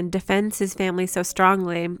Raymond defends his family so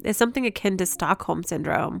strongly is something akin to Stockholm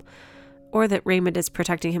Syndrome, or that Raymond is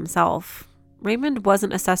protecting himself. Raymond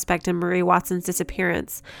wasn't a suspect in Marie Watson's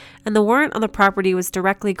disappearance, and the warrant on the property was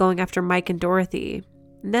directly going after Mike and Dorothy.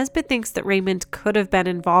 Nesbitt thinks that Raymond could have been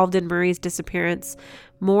involved in Marie's disappearance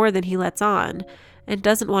more than he lets on, and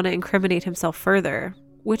doesn't want to incriminate himself further,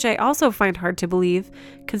 which I also find hard to believe,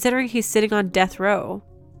 considering he's sitting on death row.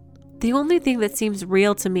 The only thing that seems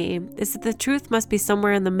real to me is that the truth must be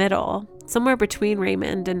somewhere in the middle, somewhere between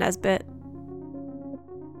Raymond and Nesbitt.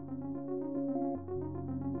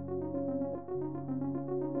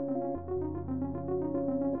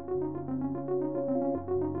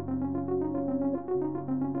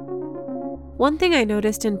 One thing I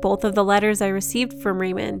noticed in both of the letters I received from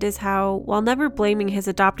Raymond is how, while never blaming his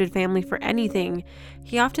adopted family for anything,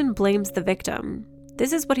 he often blames the victim.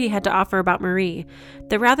 This is what he had to offer about Marie,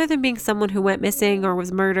 that rather than being someone who went missing or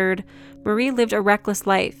was murdered, Marie lived a reckless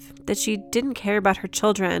life, that she didn't care about her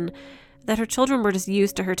children, that her children were just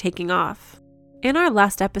used to her taking off. In our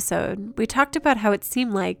last episode, we talked about how it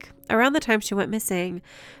seemed like, around the time she went missing,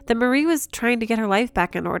 that Marie was trying to get her life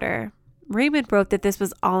back in order. Raymond wrote that this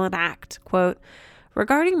was all an act. Quote,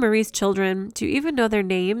 "Regarding Marie's children, do you even know their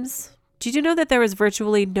names? Did you know that there was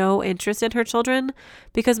virtually no interest in her children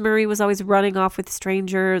because Marie was always running off with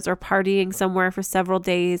strangers or partying somewhere for several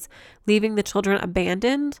days, leaving the children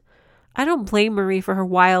abandoned? I don't blame Marie for her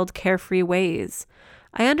wild, carefree ways.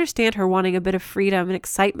 I understand her wanting a bit of freedom and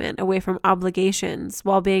excitement away from obligations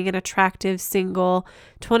while being an attractive, single,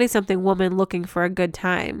 20-something woman looking for a good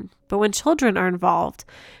time. But when children are involved,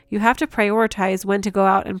 you have to prioritize when to go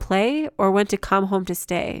out and play or when to come home to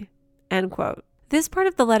stay." End quote. This part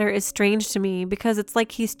of the letter is strange to me because it's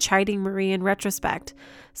like he's chiding Marie in retrospect,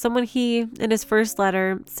 someone he, in his first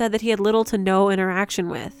letter, said that he had little to no interaction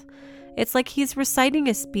with. It's like he's reciting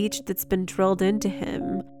a speech that's been drilled into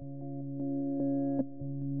him.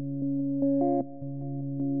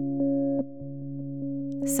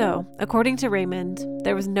 So, according to Raymond,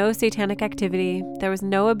 there was no satanic activity, there was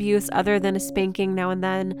no abuse other than a spanking now and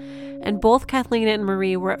then, and both Kathleen and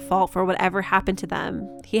Marie were at fault for whatever happened to them.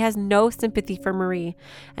 He has no sympathy for Marie,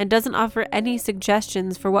 and doesn't offer any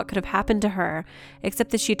suggestions for what could have happened to her,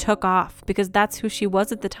 except that she took off, because that's who she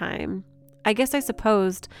was at the time. I guess I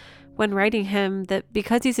supposed, when writing him, that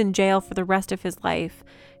because he's in jail for the rest of his life,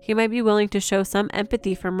 he might be willing to show some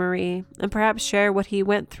empathy for Marie, and perhaps share what he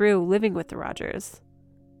went through living with the Rogers.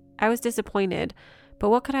 I was disappointed,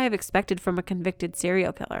 but what could I have expected from a convicted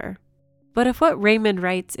serial killer? But if what Raymond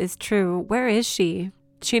writes is true, where is she?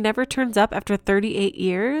 She never turns up after 38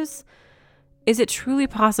 years? Is it truly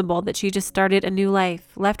possible that she just started a new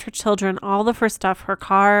life, left her children, all of her stuff, her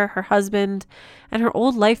car, her husband, and her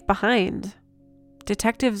old life behind?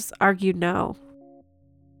 Detectives argued no.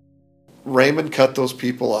 Raymond cut those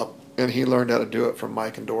people up, and he learned how to do it from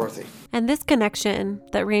Mike and Dorothy. And this connection,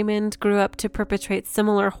 that Raymond grew up to perpetrate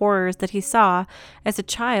similar horrors that he saw as a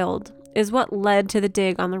child, is what led to the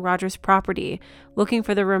dig on the Rogers property, looking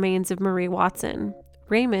for the remains of Marie Watson.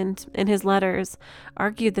 Raymond, in his letters,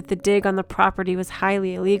 argued that the dig on the property was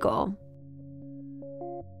highly illegal.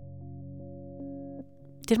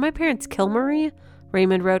 "Did my parents kill Marie?"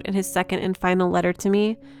 Raymond wrote in his second and final letter to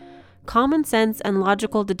me. "Common sense and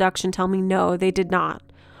logical deduction tell me no, they did not.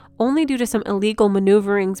 Only due to some illegal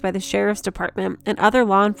maneuverings by the sheriff's department and other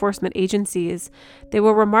law enforcement agencies, they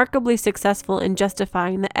were remarkably successful in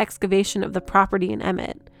justifying the excavation of the property in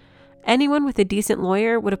Emmett. Anyone with a decent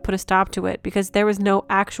lawyer would have put a stop to it because there was no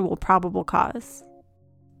actual probable cause."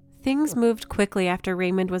 Things moved quickly after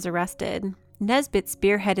Raymond was arrested. Nesbitt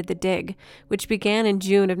spearheaded the dig, which began in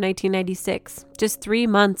June of 1996, just 3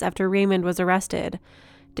 months after Raymond was arrested.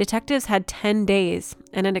 Detectives had 10 days,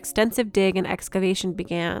 and an extensive dig and excavation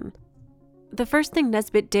began. The first thing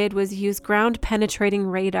Nesbitt did was use ground-penetrating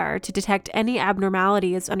radar to detect any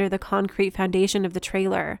abnormalities under the concrete foundation of the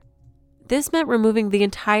trailer. This meant removing the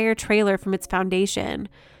entire trailer from its foundation.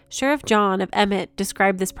 Sheriff John of Emmett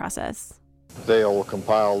described this process. They'll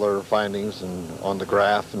compile their findings on the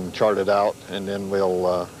graph and chart it out, and then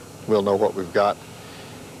we'll know what we've got.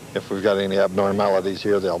 If we've got any abnormalities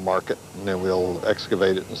here, they'll mark it, and then we'll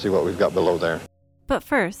excavate it and see what we've got below there. But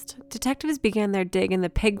first, detectives began their dig in the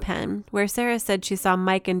pig pen, where Sarah said she saw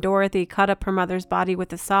Mike and Dorothy cut up her mother's body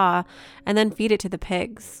with a saw and then feed it to the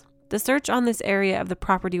pigs. The search on this area of the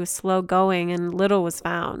property was slow going and little was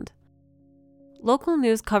found. Local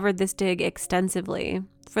news covered this dig extensively.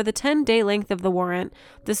 For the 10-day length of the warrant,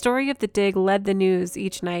 the story of the dig led the news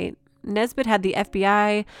each night. Nesbitt had the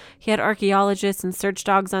FBI, he had archaeologists and search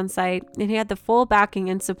dogs on site, and he had the full backing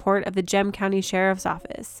and support of the Gem County Sheriff's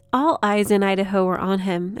Office. All eyes in Idaho were on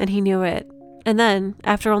him, and he knew it. And then,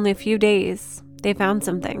 after only a few days, they found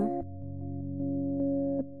something.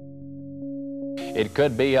 It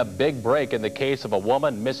could be a big break in the case of a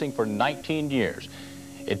woman missing for 19 years.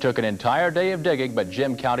 It took an entire day of digging, but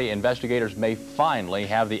Gem County investigators may finally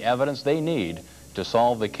have the evidence they need to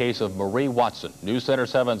solve the case of Marie Watson. News Center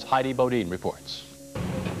 7's Heidi Bodine reports.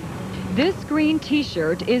 This green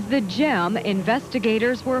T-shirt is the gem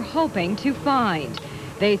investigators were hoping to find.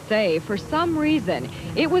 They say for some reason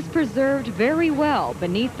it was preserved very well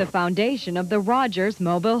beneath the foundation of the Rogers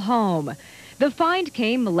mobile home. The find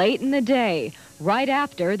came late in the day, right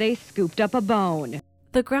after they scooped up a bone.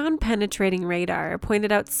 The ground-penetrating radar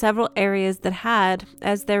pointed out several areas that had,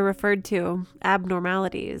 as they're referred to,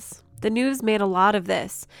 abnormalities. The news made a lot of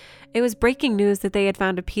this. It was breaking news that they had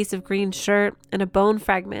found a piece of green shirt and a bone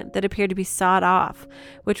fragment that appeared to be sawed off,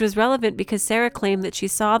 which was relevant because Sarah claimed that she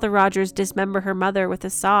saw the Rogers dismember her mother with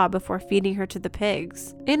a saw before feeding her to the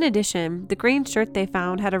pigs. In addition, the green shirt they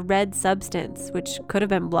found had a red substance, which could have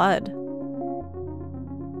been blood.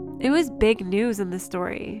 It was big news in the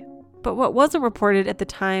story. But what wasn't reported at the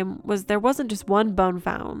time was there wasn't just one bone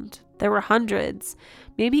found. There were hundreds,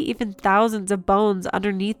 maybe even thousands of bones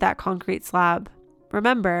underneath that concrete slab.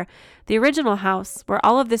 Remember, the original house, where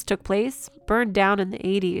all of this took place, burned down in the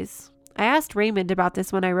 80s. I asked Raymond about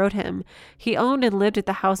this when I wrote him. He owned and lived at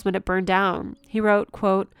the house when it burned down. He wrote,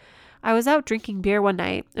 quote, "I was out drinking beer one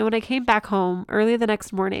night, and when I came back home early the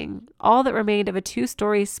next morning, all that remained of a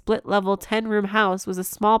 2-story split-level 10-room house was a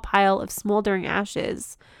small pile of smoldering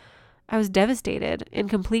ashes. I was devastated, in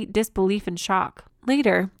complete disbelief and shock.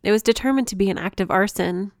 Later, it was determined to be an act of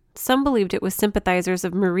arson. Some believed it was sympathizers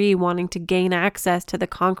of Marie wanting to gain access to the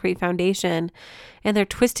concrete foundation, and their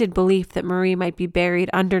twisted belief that Marie might be buried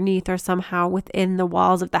underneath or somehow within the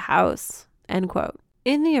walls of the house." End quote.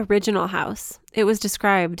 In the original house, it was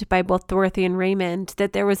described by both Dorothy and Raymond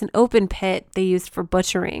that there was an open pit they used for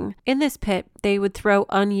butchering. In this pit, they would throw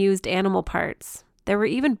unused animal parts. There were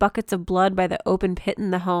even buckets of blood by the open pit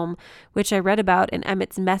in the home, which I read about in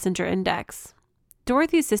Emmett's messenger index.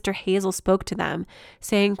 Dorothy's sister Hazel spoke to them,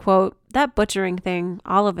 saying, quote, "That butchering thing,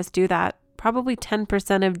 all of us do that. Probably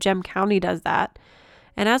 10% of Gem County does that.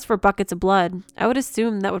 And as for buckets of blood, I would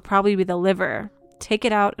assume that would probably be the liver. Take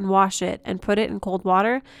it out and wash it and put it in cold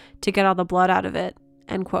water to get all the blood out of it."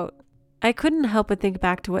 End quote. I couldn't help but think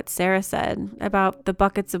back to what Sarah said about the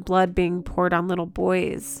buckets of blood being poured on little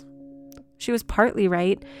boys. She was partly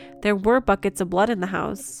right. There were buckets of blood in the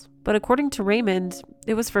house. But according to Raymond,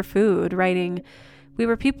 it was for food, writing, "We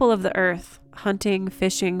were people of the earth, hunting,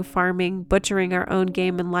 fishing, farming, butchering our own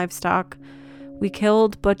game and livestock. We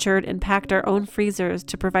killed, butchered, and packed our own freezers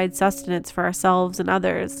to provide sustenance for ourselves and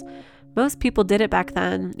others. Most people did it back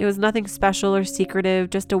then. It was nothing special or secretive,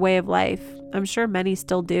 just a way of life. I'm sure many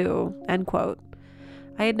still do." End quote.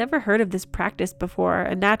 I had never heard of this practice before,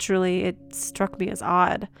 and naturally, it struck me as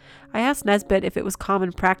odd. I asked Nesbitt if it was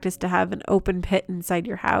common practice to have an open pit inside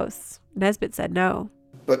your house. Nesbitt said no.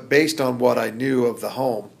 But based on what I knew of the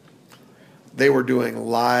home, they were doing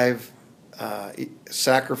live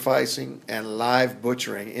sacrificing and live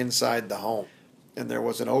butchering inside the home. And there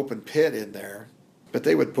was an open pit in there, but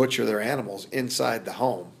they would butcher their animals inside the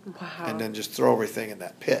home. Wow. And then just throw everything in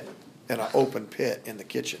that pit, in an open pit in the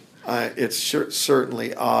kitchen. It's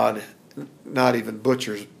certainly odd. Not even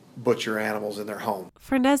butchers butcher animals in their home.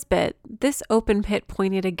 For Nesbitt, this open pit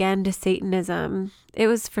pointed again to Satanism. It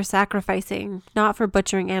was for sacrificing, not for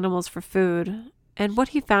butchering animals for food. And what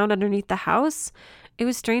he found underneath the house, it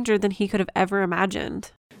was stranger than he could have ever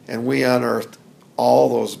imagined. And we unearthed all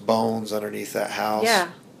those bones underneath that house,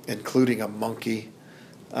 including a monkey.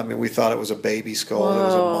 I mean, we thought it was a baby skull. Whoa. It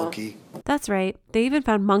was a monkey. That's right. They even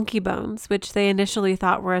found monkey bones, which they initially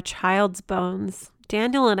thought were a child's bones.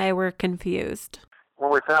 Daniel and I were confused.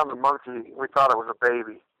 When we found the monkey, we thought it was a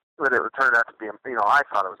baby, but it turned out to be, I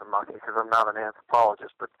thought it was a monkey because I'm not an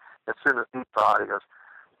anthropologist, but as soon as he saw it, he goes,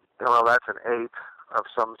 Well, that's an ape of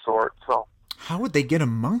some sort. So how would they get a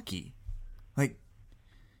monkey? Like,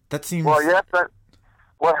 that seems... Well, yes,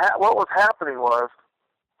 what was happening was,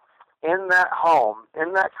 in that home,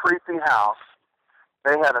 in that creepy house,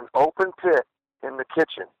 they had an open pit in the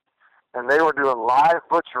kitchen, and they were doing live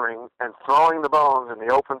butchering and throwing the bones in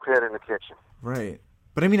the open pit in the kitchen. Right.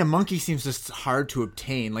 But I mean, a monkey seems just hard to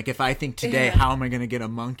obtain. Like, if I think today, how am I going to get a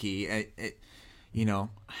monkey? We'd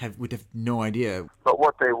have no idea. But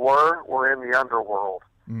what they were in the underworld.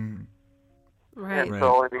 Mm. Right. And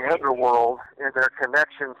so in the underworld, in their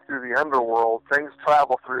connections through the underworld, things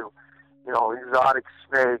travel through, exotic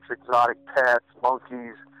snakes, exotic pets,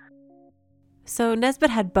 monkeys. So Nesbitt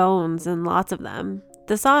had bones, and lots of them.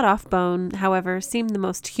 The sawed-off bone, however, seemed the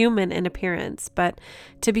most human in appearance. But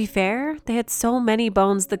to be fair, they had so many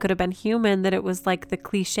bones that could have been human that it was like the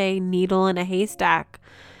cliche needle in a haystack.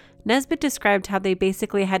 Nesbitt described how they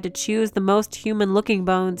basically had to choose the most human-looking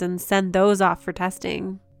bones and send those off for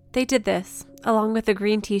testing. They did this, along with the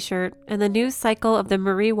green t-shirt, and the news cycle of the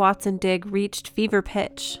Marie Watson dig reached fever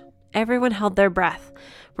pitch. Everyone held their breath.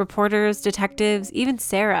 Reporters, detectives, even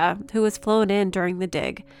Sarah, who was flown in during the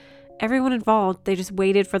dig. Everyone involved, they just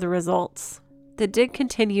waited for the results. The dig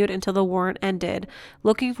continued until the warrant ended,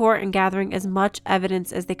 looking for and gathering as much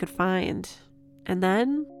evidence as they could find. And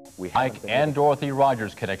then... Mike and Dorothy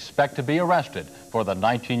Rogers can expect to be arrested for the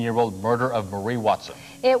 19-year-old murder of Marie Watson.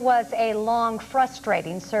 It was a long,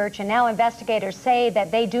 frustrating search, and now investigators say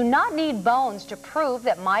that they do not need bones to prove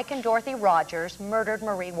that Mike and Dorothy Rogers murdered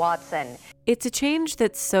Marie Watson. It's a change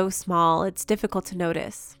that's so small, it's difficult to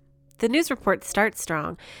notice. The news report starts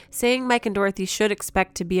strong, saying Mike and Dorothy should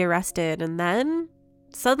expect to be arrested, and then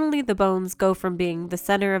suddenly the bones go from being the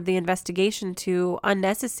center of the investigation to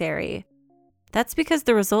unnecessary. That's because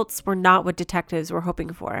the results were not what detectives were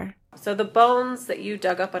hoping for. So the bones that you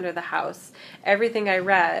dug up under the house, everything I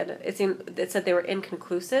read, it said they were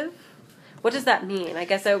inconclusive. What does that mean? I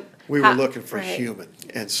guess we were looking for human,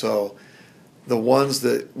 and so the ones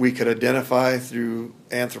that we could identify through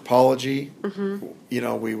anthropology,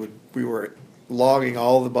 we were logging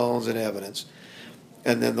all the bones and evidence,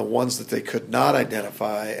 and then the ones that they could not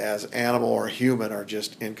identify as animal or human are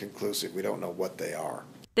just inconclusive. We don't know what they are.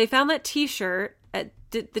 They found that T-shirt.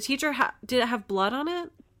 Did the teacher did it have blood on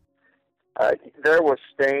it? There was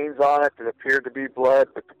stains on it that appeared to be blood,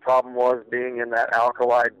 but the problem was being in that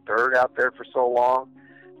alkali dirt out there for so long,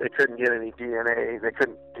 they couldn't get any DNA. They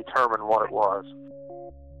couldn't determine what it was.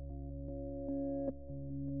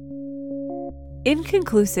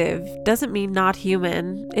 Inconclusive doesn't mean not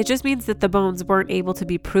human. It just means that the bones weren't able to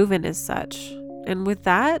be proven as such. And with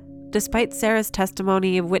that, despite Sarah's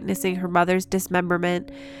testimony of witnessing her mother's dismemberment,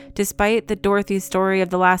 despite the Dorothy's story of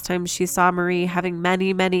the last time she saw Marie having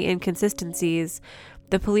many, many inconsistencies,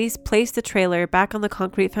 the police placed the trailer back on the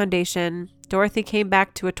concrete foundation. Dorothy came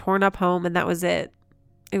back to a torn-up home, and that was it.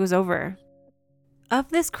 It was over. Of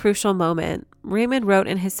this crucial moment, Raymond wrote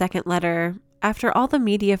in his second letter, "After all the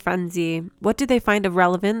media frenzy, what did they find of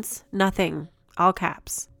relevance? Nothing. All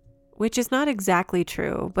caps." Which is not exactly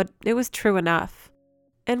true, but it was true enough.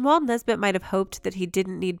 And while Nesbitt might have hoped that he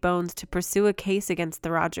didn't need bones to pursue a case against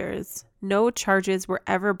the Rogers, no charges were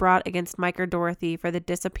ever brought against Mike or Dorothy for the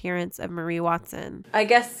disappearance of Marie Watson. I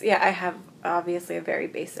guess, I have obviously a very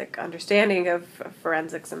basic understanding of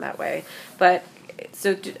forensics in that way. But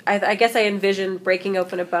so I guess I envisioned breaking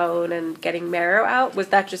open a bone and getting marrow out. Was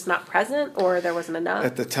that just not present, or there wasn't enough?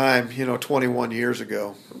 At the time, 21 years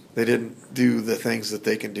ago, they didn't do the things that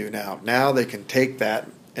they can do now. Now they can take that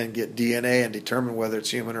and get DNA and determine whether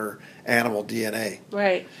it's human or animal DNA.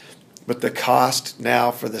 Right. But the cost now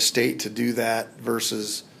for the state to do that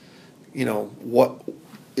versus, what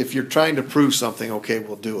if you're trying to prove something, okay,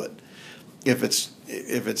 we'll do it. If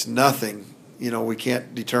it's nothing, we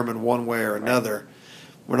can't determine one way or another.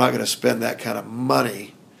 We're not going to spend that kind of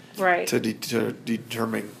money to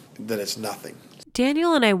determine that it's nothing.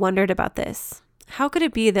 Daniel and I wondered about this. How could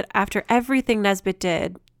it be that after everything Nesbitt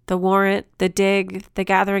did, the warrant, the dig, the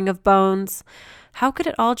gathering of bones, how could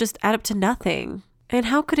it all just add up to nothing? And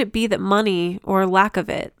how could it be that money, or lack of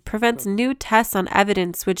it, prevents new tests on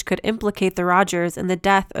evidence which could implicate the Rogers in the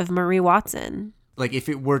death of Marie Watson? Like, if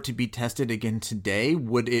it were to be tested again today,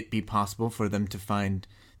 would it be possible for them to find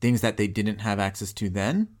things that they didn't have access to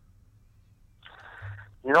then?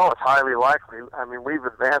 It's highly likely. I mean, we've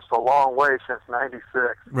advanced a long way since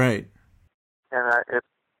 '96. Right. And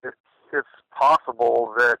it's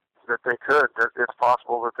possible that they could. It's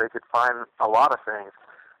possible that they could find a lot of things.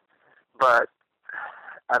 But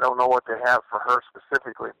I don't know what they have for her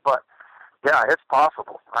specifically. But, yeah, it's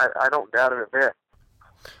possible. I don't doubt it a bit.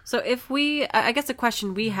 So if I guess a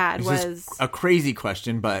question we had was a crazy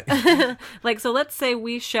question, but like, so let's say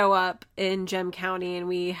we show up in Gem County and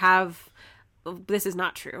we have, this is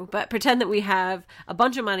not true, but pretend that we have a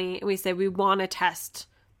bunch of money and we say we want to test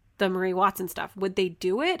the Marie Watson stuff. Would they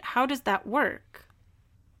do it? How does that work?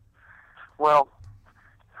 Well,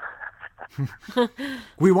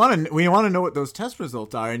 we want to know what those test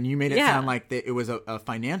results are, and you made it sound like it was a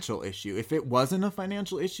financial issue. If it wasn't a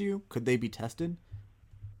financial issue, could they be tested?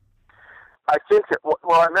 I think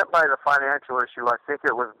I meant by the financial issue, I think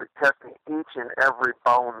it was testing each and every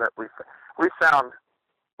bone that we found,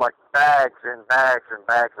 like bags and bags and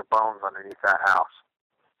bags of bones underneath that house.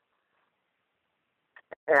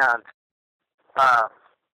 And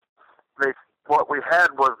what we had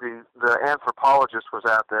was the anthropologist was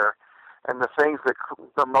out there, and the things that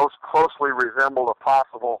the most closely resembled a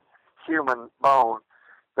possible human bone,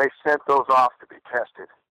 they sent those off to be tested.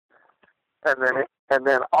 And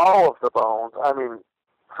then all of the bones, I mean,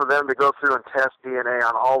 for them to go through and test DNA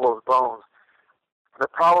on all those bones, the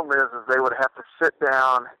problem is they would have to sit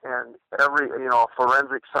down and a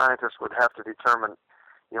forensic scientist would have to determine,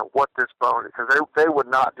 what this bone is, because they would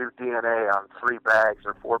not do DNA on 3 bags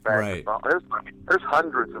or 4 bags of bones. There's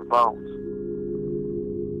hundreds of bones.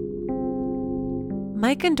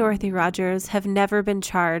 Mike and Dorothy Rogers have never been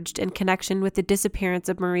charged in connection with the disappearance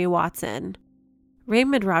of Marie Watson.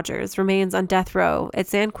 Raymond Rogers remains on death row at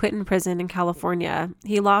San Quentin Prison in California.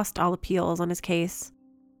 He lost all appeals on his case.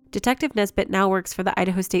 Detective Nesbitt now works for the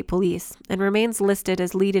Idaho State Police and remains listed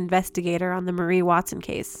as lead investigator on the Marie Watson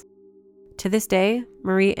case. To this day,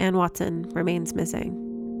 Marie Ann Watson remains missing.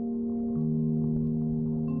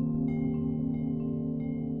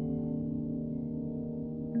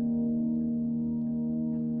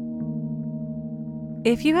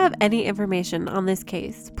 If you have any information on this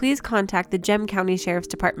case, please contact the Gem County Sheriff's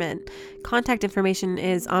Department. Contact information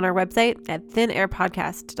is on our website at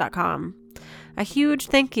thinairpodcast.com. A huge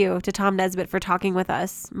thank you to Tom Nesbitt for talking with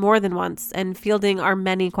us more than once and fielding our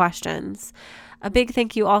many questions. A big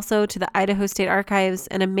thank you also to the Idaho State Archives,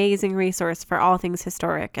 an amazing resource for all things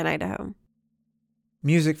historic in Idaho.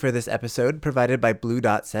 Music for this episode provided by Blue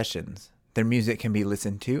Dot Sessions. Their music can be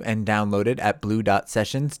listened to and downloaded at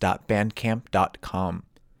bluedotsessions.bandcamp.com.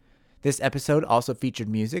 This episode also featured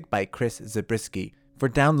music by Chris Zabriskie. For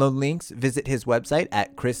download links, visit his website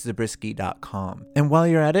at chriszabriskie.com. And while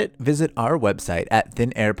you're at it, visit our website at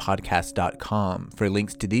thinairpodcast.com for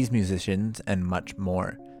links to these musicians and much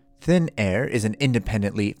more. Thin Air is an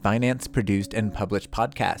independently financed, produced, and published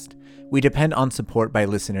podcast. We depend on support by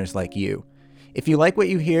listeners like you. If you like what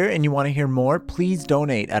you hear and you want to hear more, please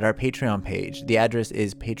donate at our Patreon page. The address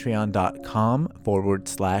is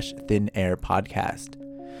patreon.com/thinairpodcast.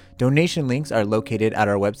 Donation links are located at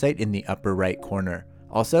our website in the upper right corner.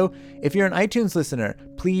 Also, if you're an iTunes listener,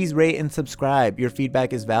 please rate and subscribe. Your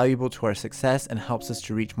feedback is valuable to our success and helps us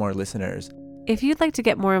to reach more listeners. If you'd like to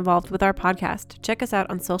get more involved with our podcast, check us out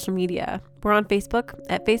on social media. We're on Facebook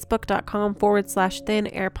at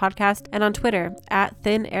facebook.com/thinairpodcast and on Twitter at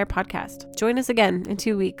thinairpodcast. Join us again in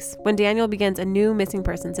 2 weeks when Daniel begins a new missing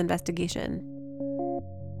persons investigation.